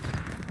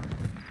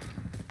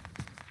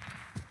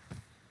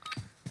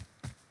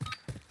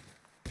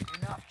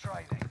 Enough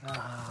training.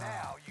 Ah.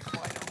 Now you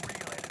fight a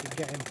real enemy.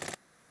 Get him.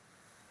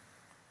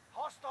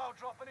 Hostile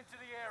dropping into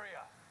the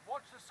area.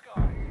 Watch the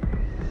skies.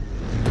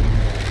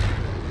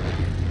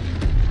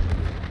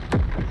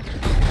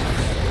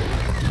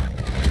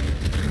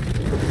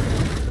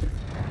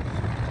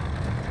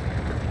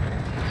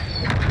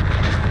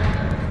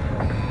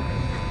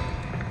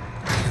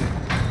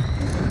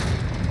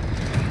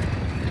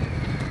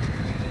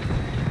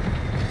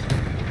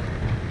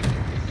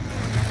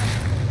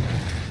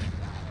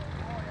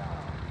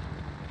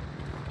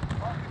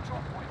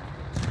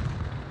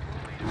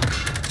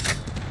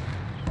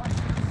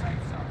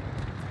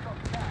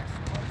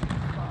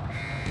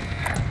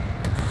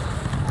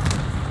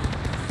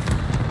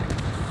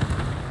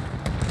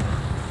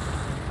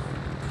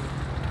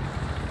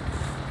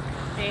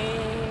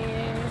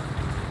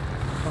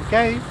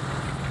 Okay.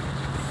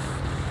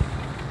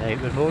 Right,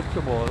 we're on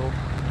tomorrow.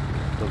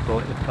 We've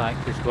got to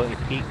practice, got to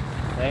peak,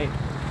 right?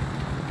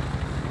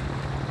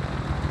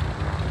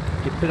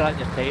 You put that in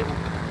your title.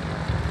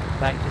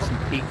 Practice and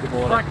peak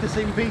tomorrow.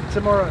 Practicing peak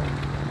tomorrow.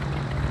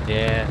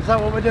 Yeah. Is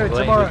that what we're doing We're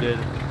tomorrow? doing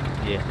it.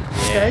 Yeah.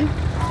 Okay.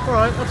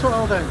 Alright, that's what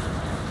I'll do.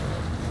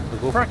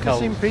 We'll go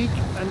Practicing for peak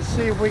and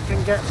see if we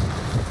can get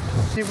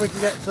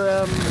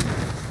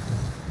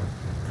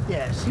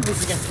yeah, see if we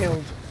can get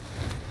killed.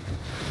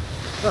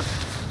 Look.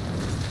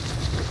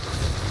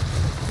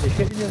 They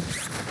shooting you?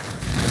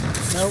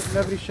 No,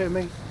 nobody's shooting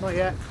me. Not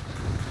yet.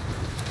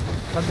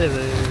 Somebody,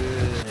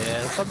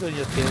 yeah, somebody on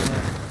your tail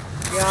now.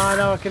 Yeah, I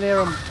know, I can hear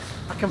them.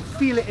 I can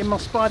feel it in my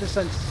spider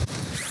sense.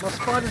 My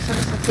spider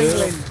sense is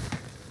tingling.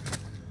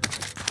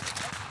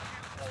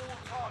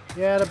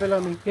 Yeah, they're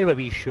below me. Give a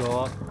wee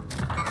shot.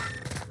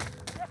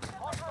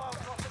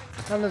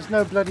 And there's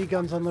no bloody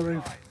guns on the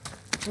roof.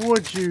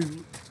 Would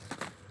you?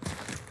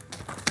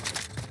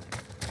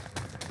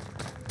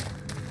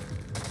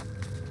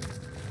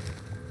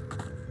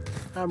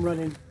 I'm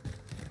running.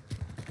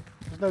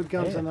 There's no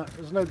guns on that.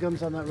 There's no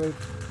guns on that roof.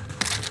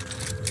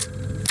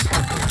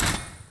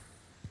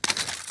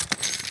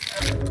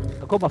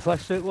 I've got my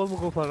flash suit on, we'll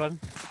go for a run.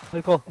 There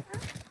we go.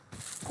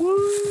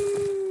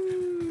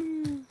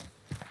 Woo!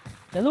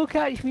 Hello,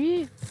 catch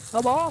me!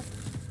 I'm off!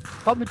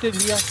 Come down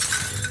here.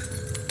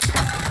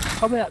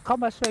 Come here, come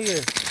this way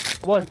you.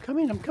 Come on. I'm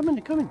coming, I'm coming,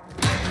 I'm coming.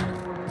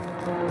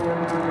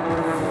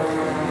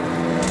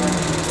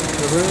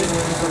 The room.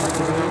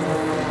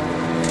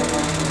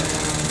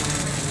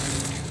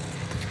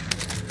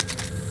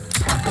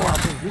 Oh, a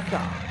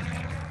bazooka.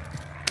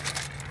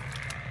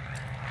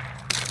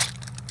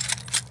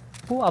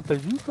 Oh, a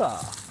bazooka.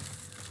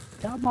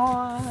 Come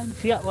on,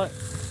 see it, look.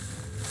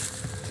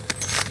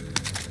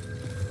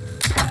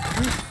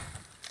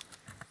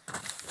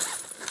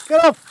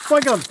 Get off! My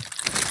gun!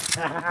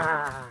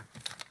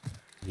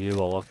 You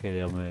were lucky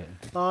there, mate.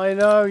 I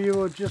know, you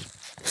were just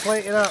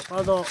plating up.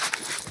 I thought,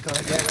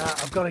 gotta get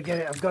that, I've gotta get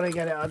it, I've gotta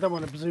get it. I don't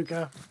want a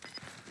bazooka.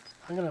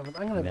 I'm gonna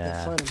have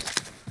dead silence.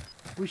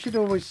 We should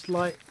always,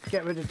 like,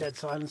 get rid of dead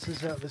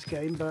silences out of this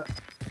game, but...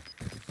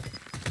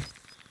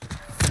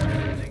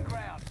 Losing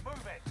ground.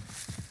 Move it.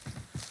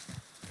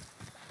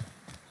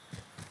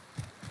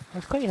 I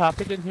was quite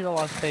happy down here the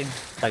last time.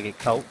 I get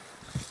killed.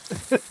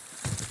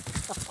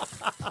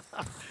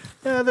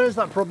 Yeah, there is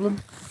that problem.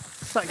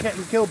 It's that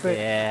getting killed bit.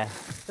 Yeah.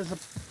 There's a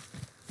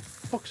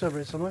box over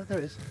here somewhere. There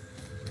it is.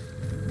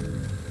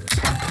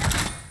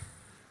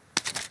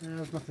 Yeah,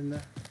 there's nothing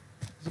there.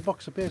 There's a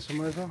box up here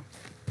somewhere as well.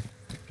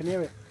 I can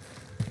hear it.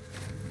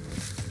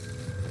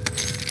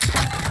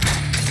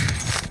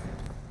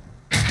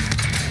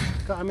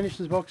 Got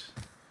ammunitions box.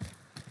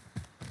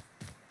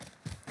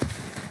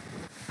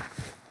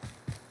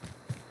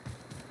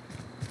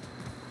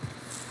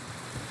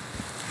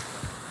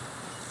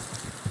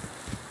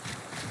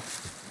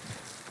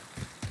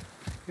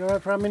 You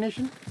alright for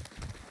ammunition?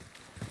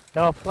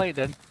 Yeah, I've played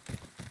in.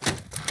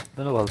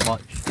 Don't know as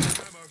much.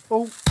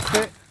 Oh,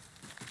 shit.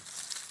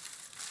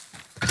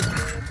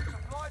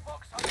 Supply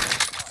box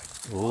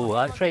identified. Oh,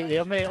 that's right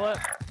there, mate, look.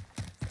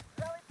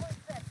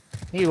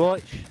 Hey,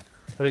 watch.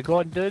 Are we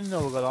going down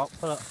or we going up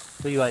for it?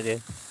 What do you want to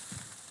do?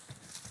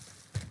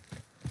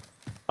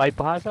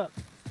 Bypass it?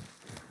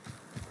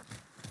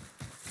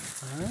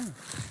 Ah.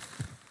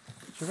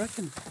 What do you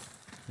reckon?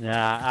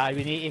 Nah,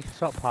 we need to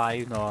get up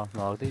high.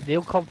 No,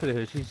 they'll come for the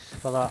houses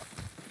for that.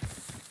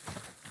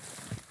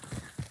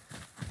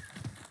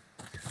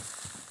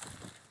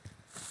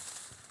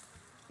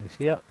 You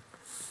see it?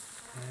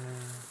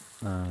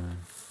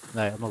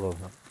 Right, I'm not going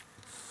for it.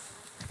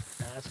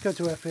 Let's go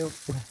to airfield.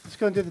 Let's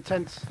go and do the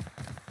tents.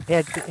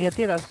 Yeah,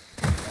 do this.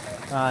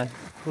 Aye,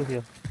 go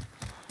here.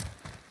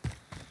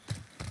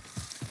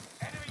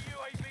 Enemy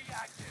UAV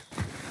active.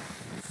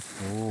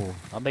 Oh,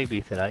 that might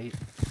be tonight.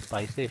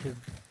 Spy station.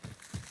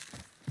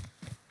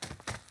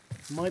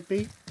 Might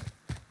be.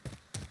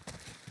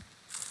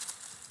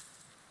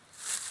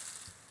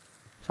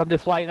 Somebody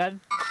flying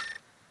in.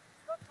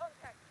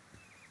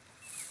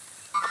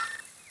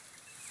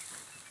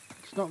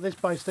 It's not this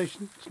buy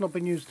station. It's not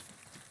been used.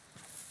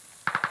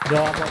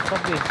 No, but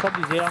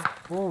somebody's there.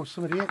 Oh,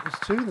 somebody ate. There's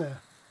two there.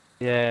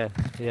 Yeah,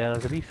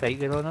 there's a wee fight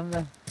going on in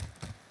there.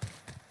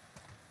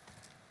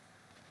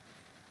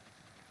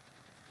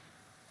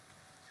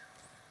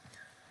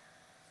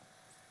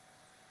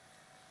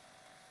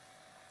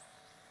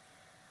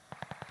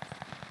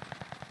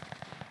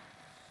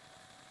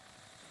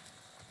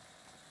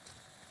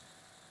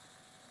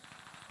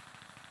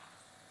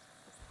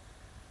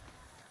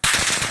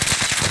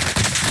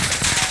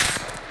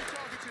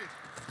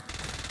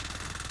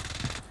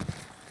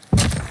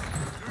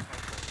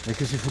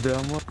 Qu'est-ce qu'il faut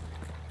derrière moi?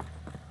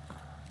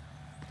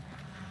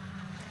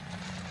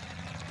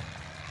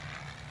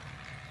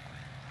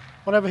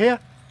 One over here.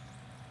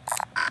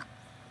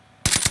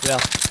 Yeah,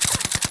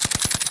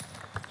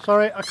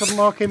 Sorry, I couldn't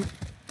mark him.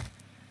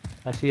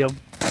 I see him.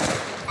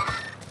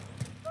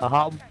 I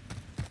hit him.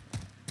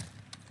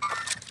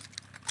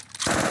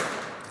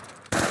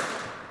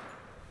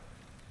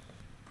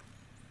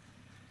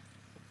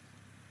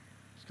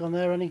 gone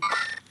there, any?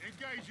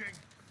 Engaging.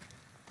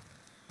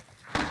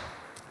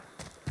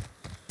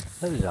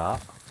 Who's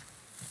that?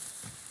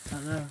 I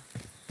don't know.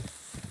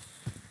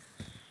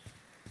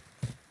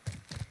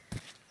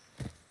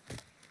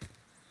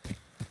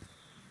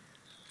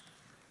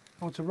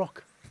 Oh, it's a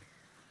rock.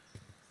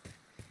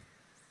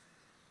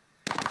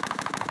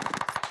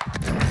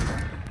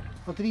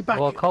 Oh, did he back?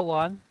 Oh, I caught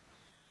one.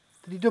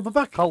 Did he double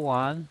back? Caught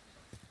one.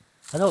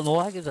 I don't know,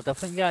 I think it's a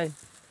different guy.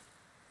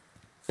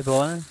 To be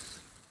honest.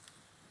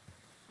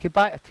 Get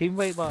back a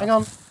teammate, but Hang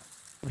on.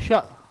 I'm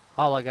sure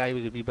all that guy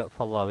was a wee bit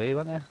further away,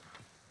 wasn't he?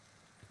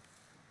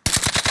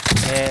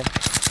 Yeah.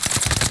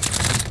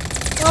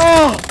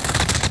 Oh!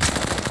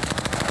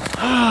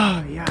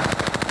 Ah,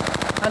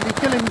 yeah. Andy,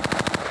 kill him.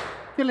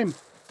 Kill him.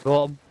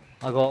 Got him.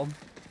 I got him.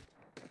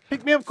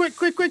 Pick me up, quick,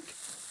 quick, quick.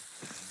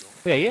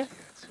 Where are you?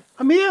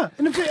 I'm here,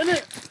 in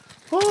it.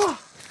 Oh!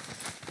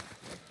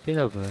 Get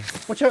over there.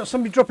 Watch out,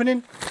 somebody dropping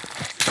in.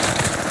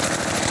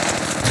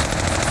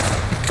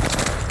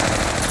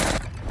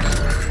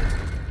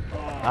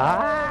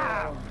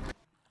 Ah!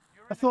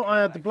 I thought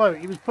I had the bloke.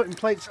 He was putting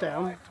plates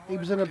down. He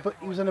was in a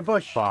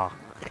bush.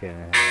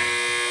 Fucking hell.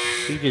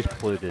 He just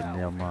put it in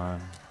there,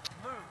 man.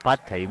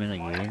 Bad timing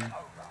again.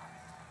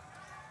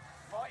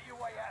 Fight your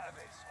way out of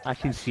this. I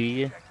can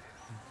see you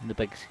on the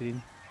big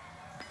screen.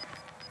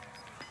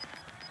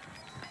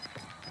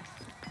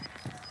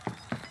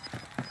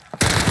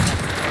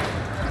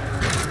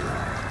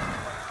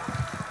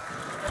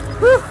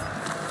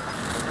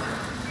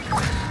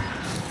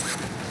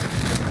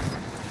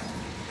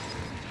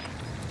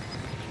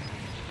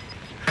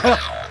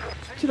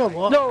 Do you know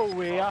what? No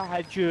way, I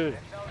had you.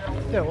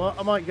 You know what?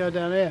 I might go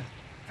down here.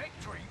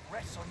 Victory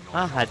rests on your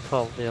I had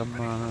 12 there,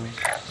 man.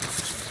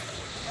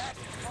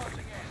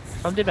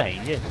 Somebody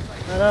behind you.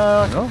 I know,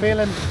 I No. can feel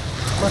him.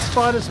 My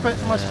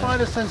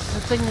spider senses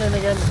are tingling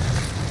again.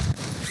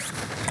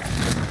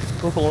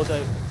 Go for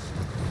loadout.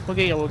 Go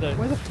get your loadout.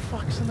 Where the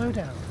fuck's the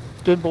lowdown?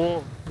 Down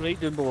below. Right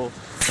down below.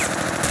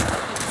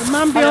 The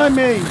man behind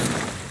me!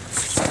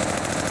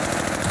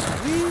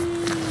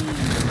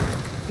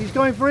 He's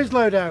going for his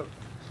loadout.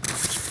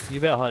 You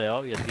better hurry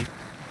up, you're deep.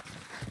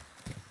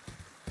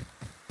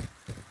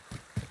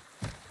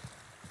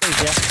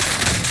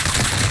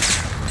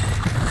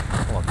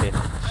 Okay.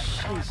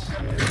 Jeez.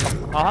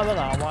 I'll have it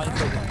that one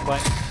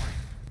quick.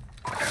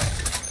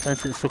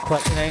 Since it's so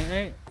quick tonight,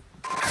 right?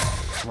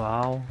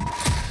 Wow.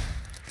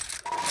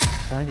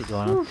 How's it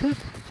going?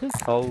 Two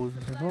calls.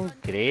 It's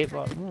not great,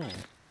 but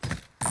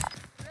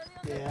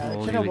Yeah, Oh,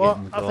 do you know you were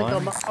what?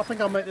 getting I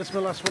think I'll make this my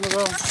last one as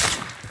well.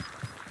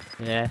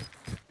 yeah.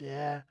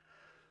 Yeah.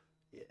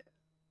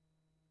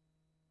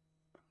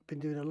 I've been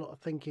doing a lot of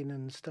thinking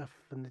and stuff,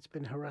 and it's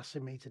been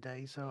harassing me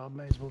today, so I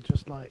may as well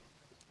just like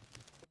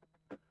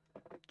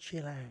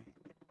chill out.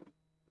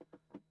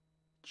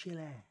 Chill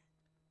out.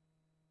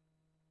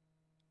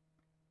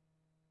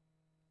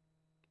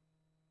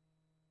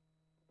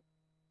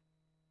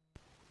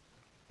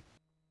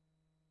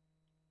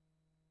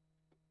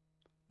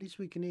 At least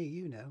we can hear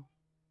you now.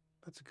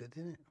 That's a good,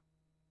 isn't it?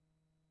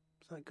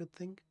 Is that a good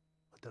thing?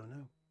 I don't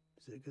know.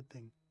 Is it a good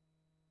thing?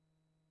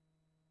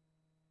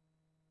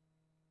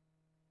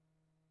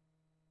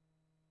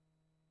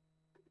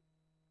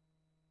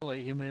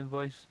 Like human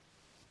voice.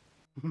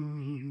 Do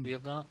you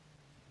have that?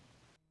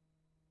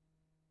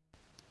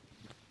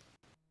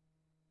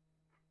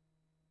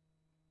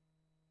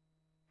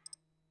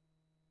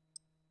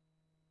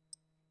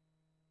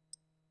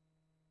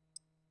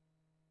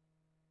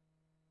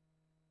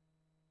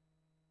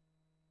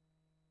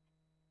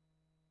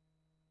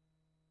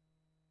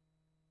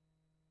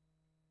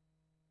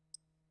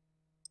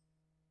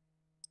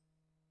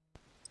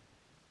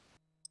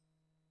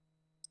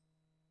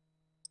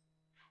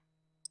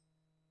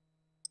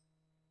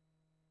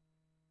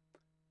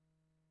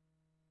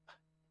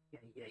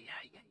 Yeah.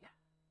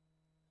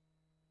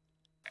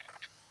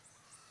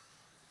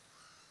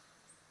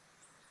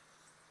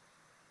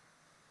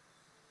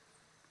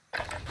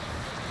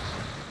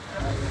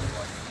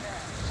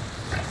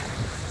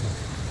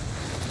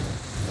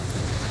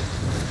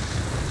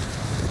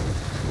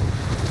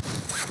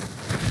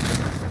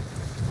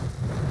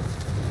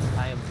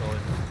 I am going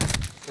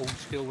old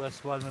school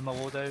this one with my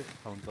loadout.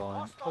 I'm going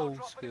hostile old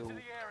dropping school. into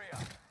the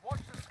area. Watch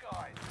the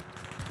skies.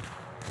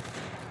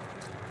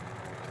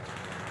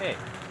 Hey.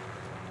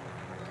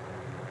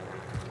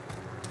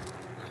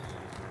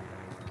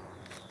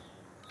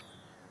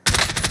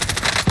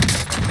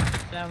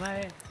 Yeah,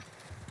 mate.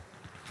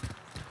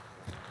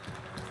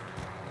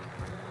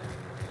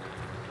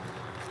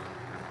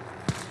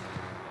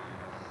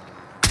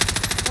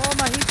 Oh,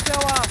 my heat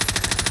fell off.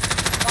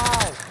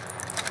 Wow.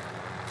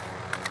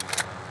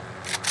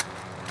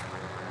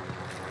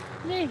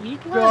 Yeah,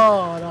 heat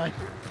God,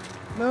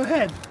 no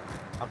head.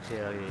 I'll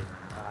tell you,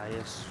 I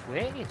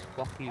swear it's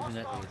fucking even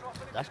at you.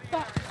 That's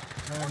bad.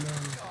 Oh no.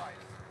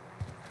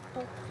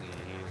 Fuck you.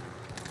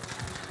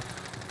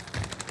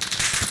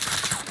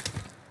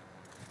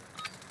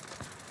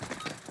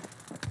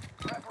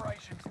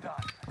 Preparation's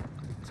done.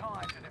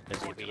 Time to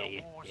deploy to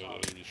the war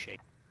zone. Shit.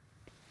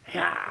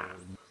 Yeah.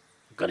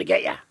 Gonna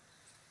get ya.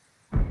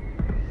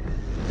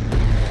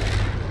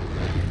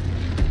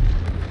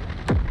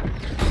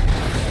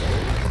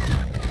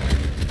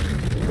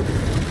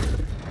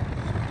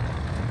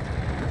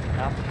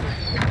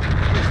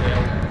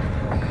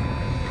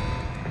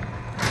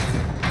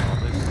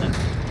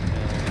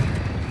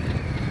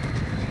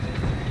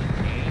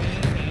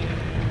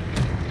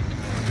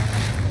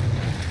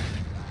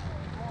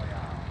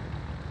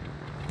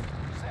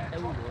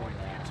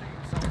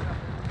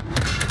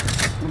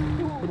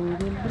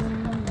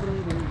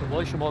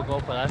 Voice should more go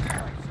for that.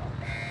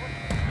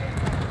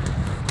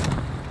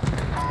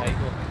 There you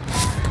go.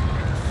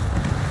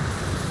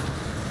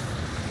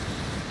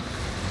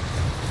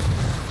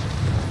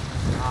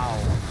 Ow.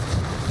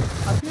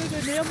 I feel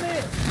good near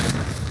me.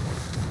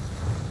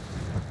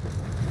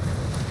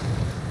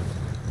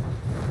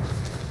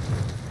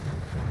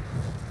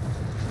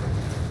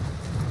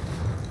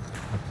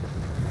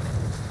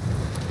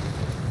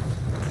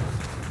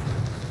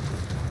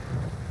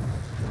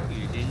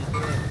 You didn't do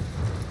it.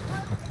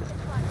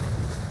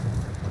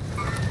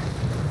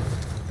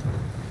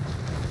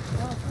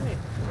 Oh, great.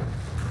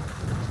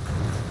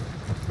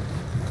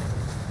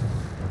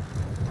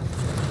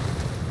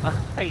 I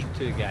hate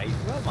two guys.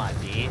 What am I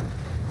doing?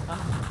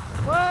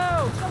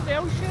 Whoa! Somebody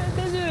else shooting,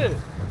 did you?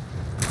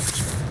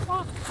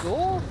 Fuck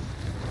off!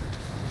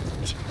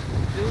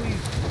 Really?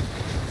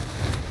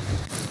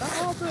 That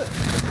happened?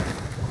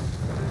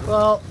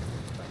 Well,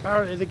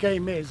 apparently the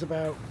game is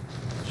about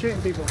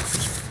shooting people.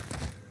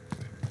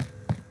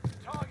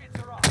 Targets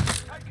are up.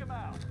 Take them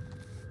out.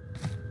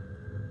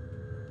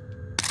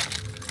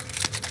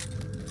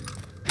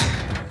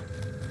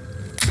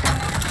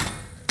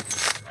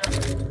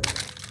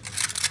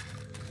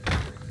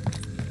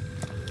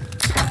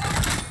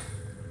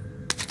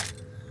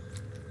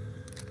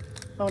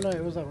 Oh no,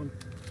 it was that one.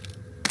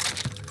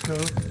 No.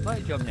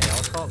 Might jump the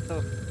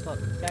helicopter. Look,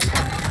 guys.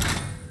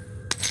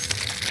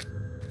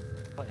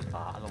 Put the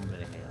part of them with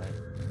the heli.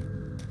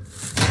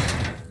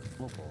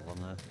 No bother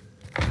now.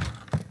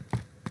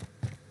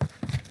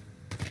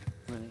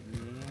 Right,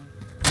 yeah.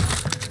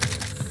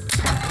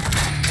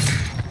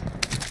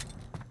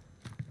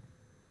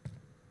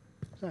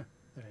 So,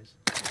 there it is.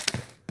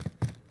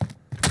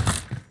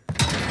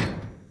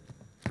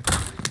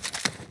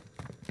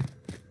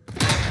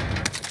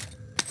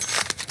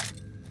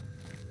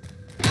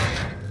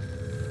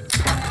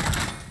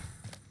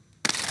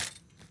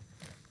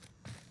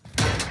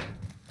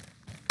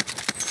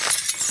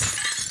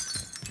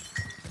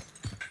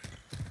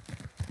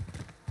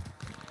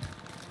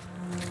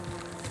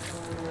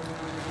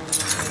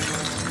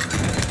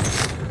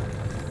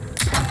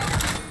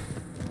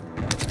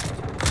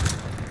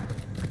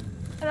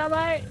 Hello,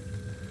 mate.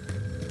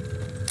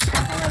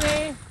 Hello,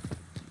 me.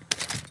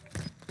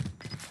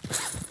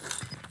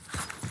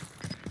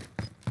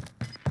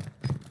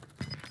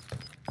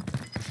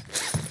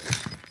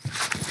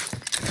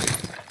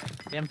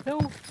 Them too.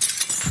 Oh,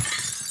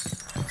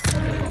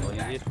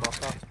 you did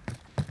fucker.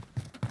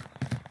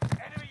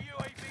 Enemy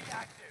UAV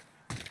active.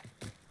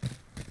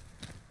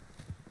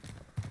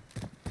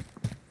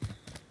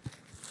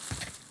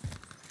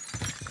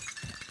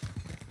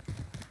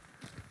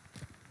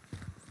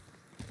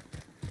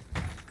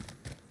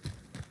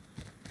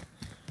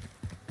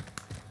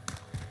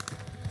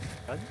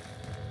 Good.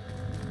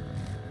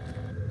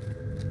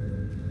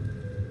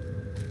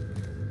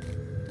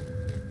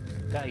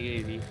 Got a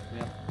UAV,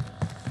 yeah.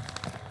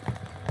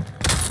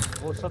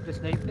 Oh, somebody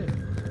sniped it.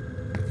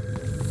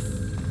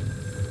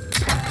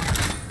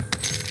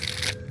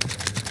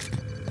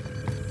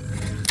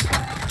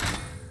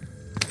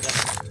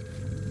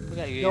 We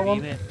got a Go UAV,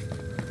 on. mate.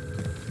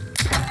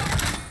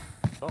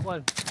 Got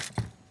one.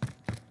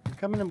 I'm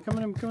coming, I'm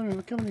coming, I'm coming,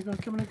 I'm coming, I'm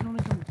coming, I'm coming,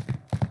 I'm coming.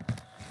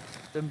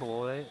 Down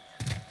below, right?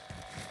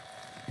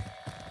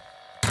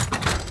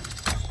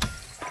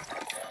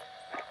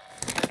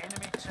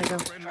 Enemy There you go.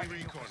 friendly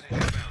recon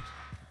inbound.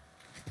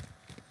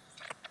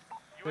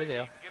 Right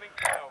there. Getting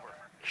flyover.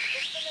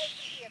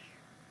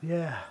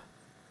 Yeah.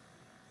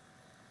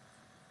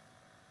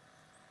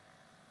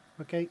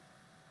 Okay.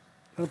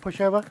 Gonna push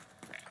over?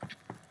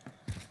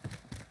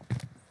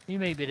 You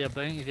may be their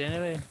bounties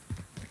anyway.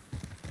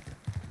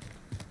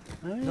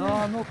 Oh, yeah. No,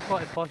 I'm not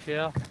quite posh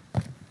here.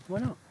 Why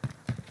not?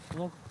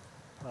 No.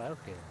 Right,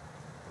 okay.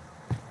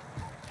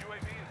 UAV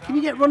is Can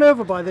you get run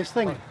over by this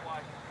thing?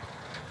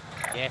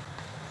 Yeah.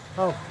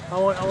 Oh, I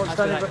want That's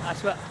standing. what,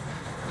 that's what.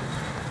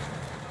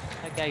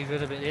 That guy's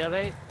right about there,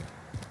 right?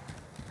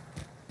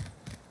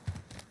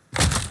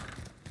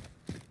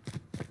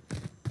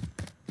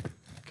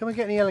 Come and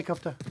get in the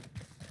helicopter.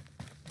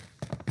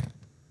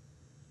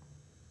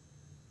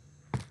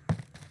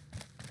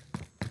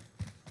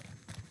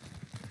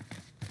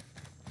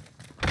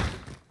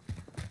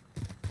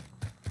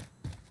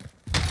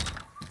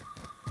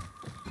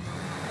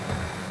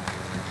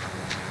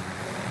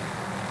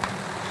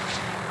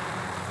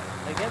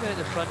 Like, get me at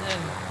the front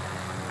end.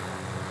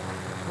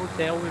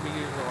 Hotel where we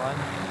usually land.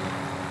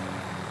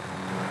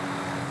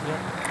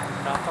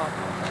 Yeah, car park.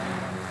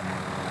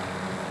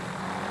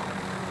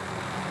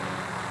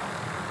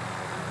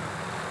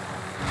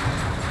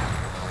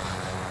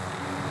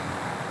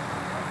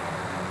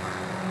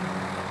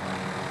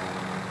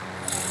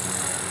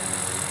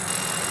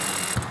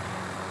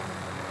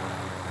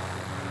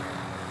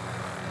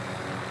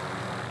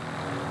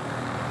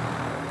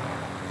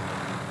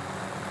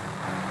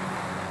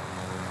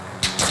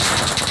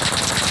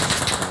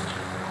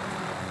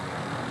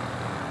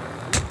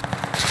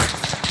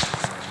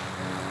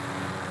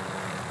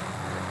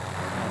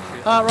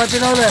 Ah, right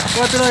below there.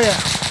 Right below you.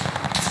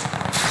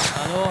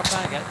 I know, I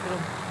can't get to them.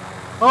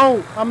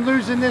 Oh, I'm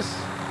losing this.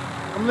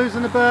 I'm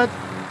losing the bird. Oh.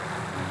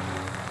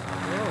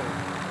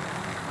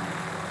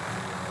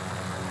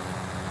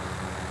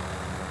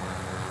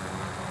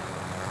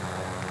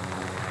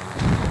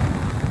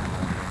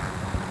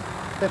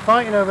 They're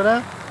fighting over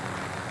there.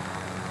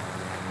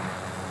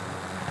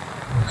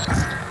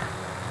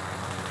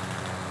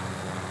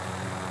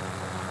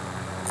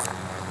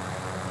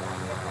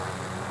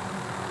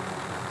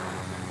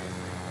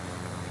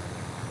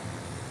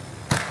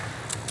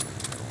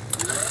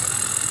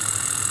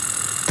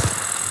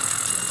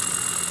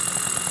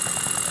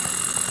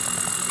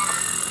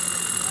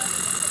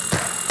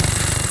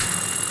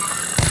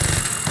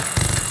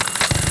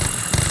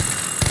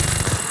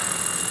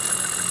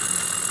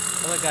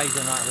 Other guys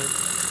in that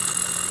house.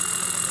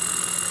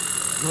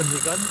 Run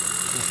the gun.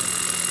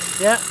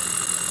 Yeah.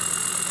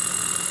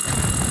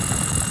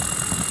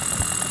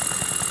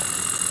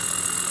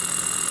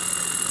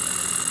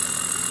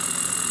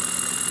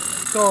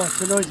 God,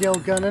 it's a noisy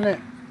old gun, isn't it?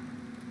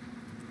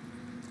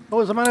 Oh,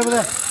 there's a man over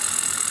there.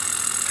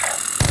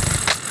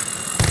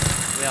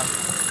 Yeah.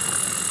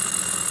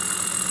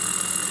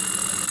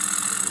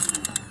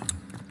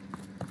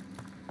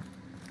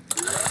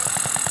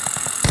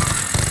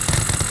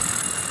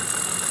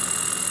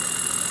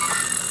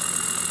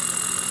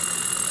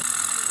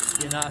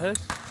 You in that house?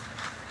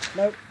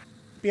 No,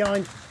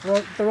 behind.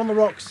 They're on the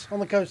rocks on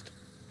the coast.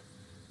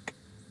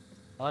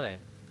 Alright.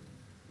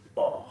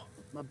 Oh,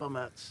 my bum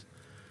hurts.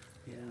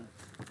 Yeah,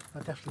 I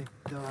definitely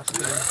the last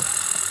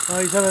game. Oh,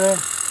 he's over there.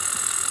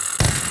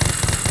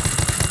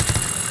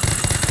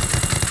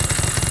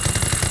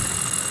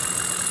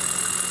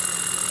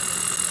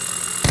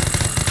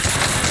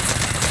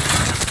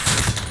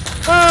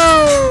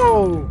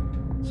 Oh!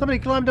 Somebody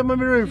climbed up on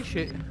my roof.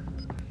 Shit.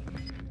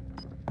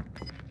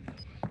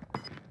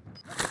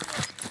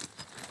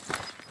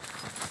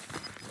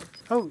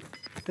 Oh,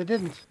 they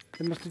didn't.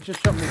 They must have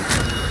just shot me.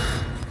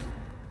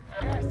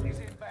 Gas is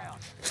inbound.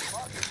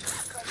 Mark it to the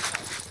safe zone.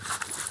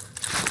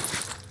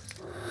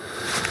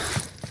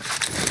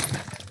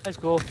 Let's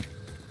go.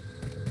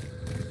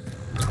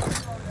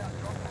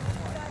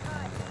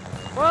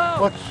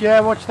 Whoa!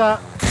 Watch that.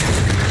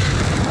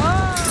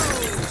 Oh!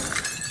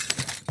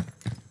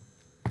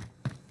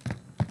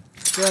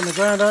 You're on the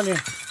ground, aren't you?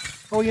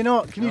 Oh, you're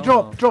not. Can you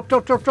No.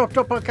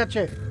 drop? I'll catch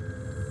you.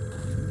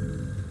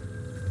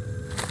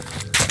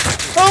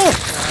 Oh!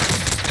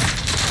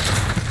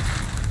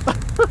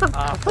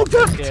 Ah, I fuck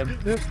this ducked. game.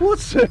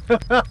 What's it?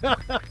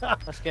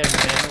 This game,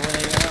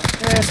 man.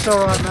 Yeah, it's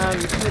alright, man.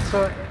 It's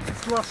alright.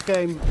 It's the last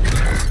game.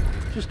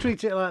 Just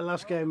treat it like the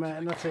last game, mate,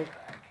 and that's it.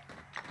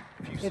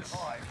 If you It's-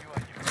 survive, you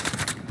earn your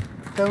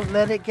food. Don't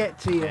let it get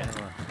to you. Yeah.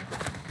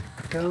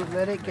 Don't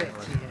let it get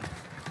to you.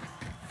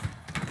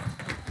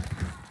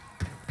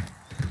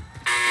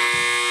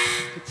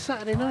 It's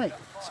Saturday night.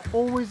 It's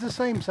always the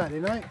same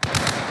Saturday night.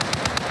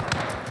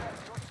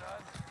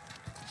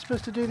 You're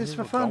supposed to do this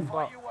for fun.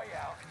 Fight your way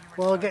out and you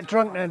Well, return get to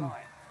drunk the front then.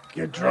 line.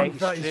 Get drunk, Right,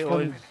 that is straight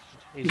fun. on.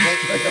 He's at the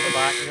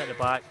back, he's at the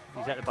back,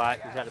 he's at the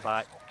back, he's at the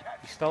back.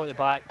 He's still at the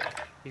back.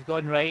 He's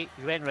gone right,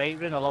 he went right,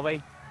 run the other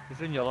way. He's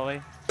run the other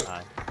way.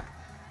 Aye.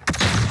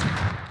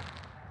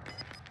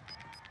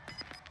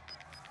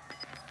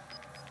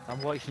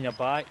 I'm watching your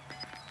back.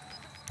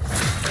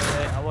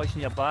 I'm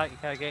watching your back, you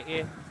can't get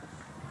you.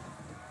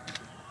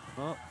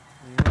 Oh.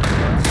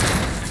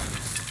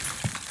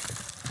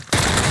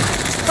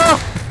 Oh!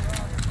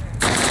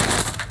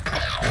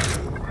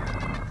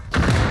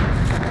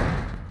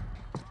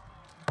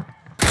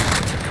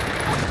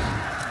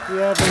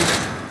 Yeah,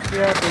 dude.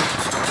 Yeah, dude.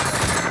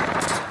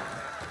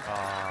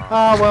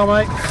 Ah, well,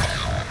 mate.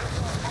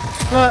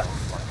 Look,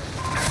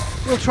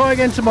 we'll try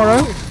again tomorrow.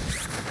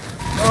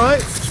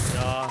 Alright?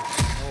 Yeah,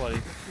 no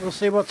worries. We'll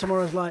see what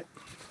tomorrow's like.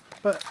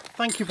 But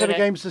thank you for the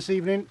Okay. games this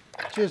evening.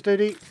 Cheers,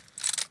 Doody.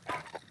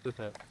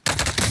 Super.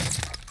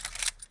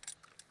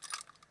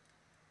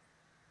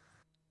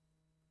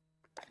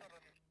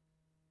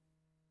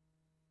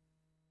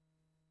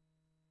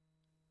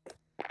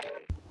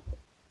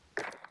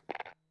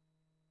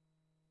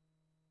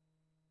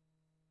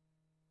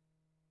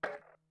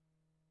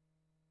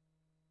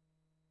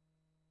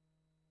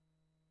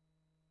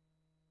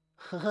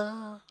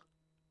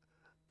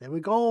 There we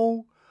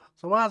go.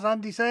 So as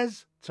Andy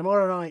says,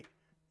 tomorrow night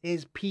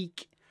is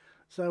peak.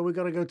 So we're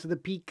going to go to the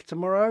peak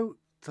tomorrow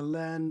to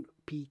learn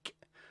peak.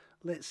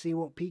 Let's see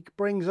what peak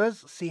brings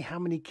us. See how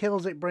many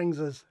kills it brings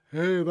us.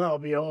 Oh, that'll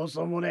be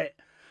awesome, won't it?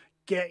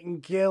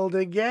 Getting killed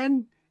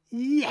again?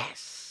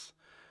 Yes!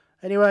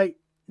 Anyway,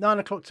 9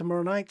 o'clock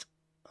tomorrow night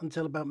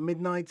until about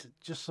midnight.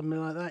 Just something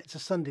like that. It's a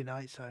Sunday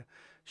night, so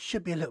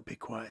should be a little bit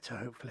quieter,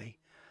 hopefully.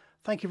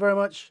 Thank you very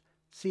much.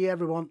 See you,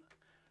 everyone.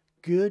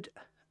 Good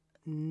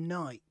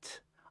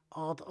night.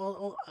 I've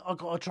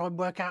got to try and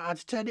work out how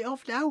to turn it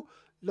off now.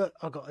 Look,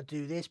 I've got to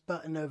do this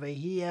button over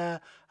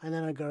here, and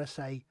then I've got to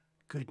say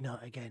good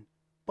night again.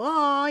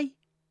 Bye.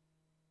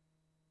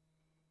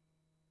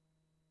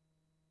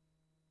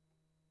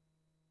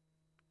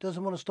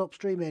 Doesn't want to stop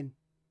streaming.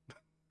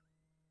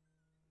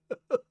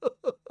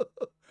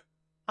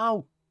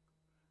 Oh.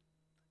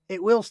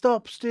 It will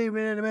stop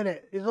streaming in a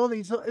minute. There's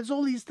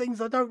all these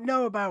things I don't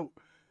know about.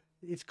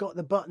 It's got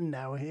the button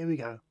now. Here we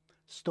go.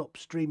 Stop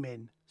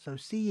streaming. So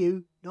see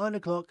you 9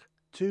 o'clock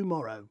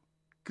tomorrow.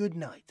 Good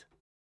night.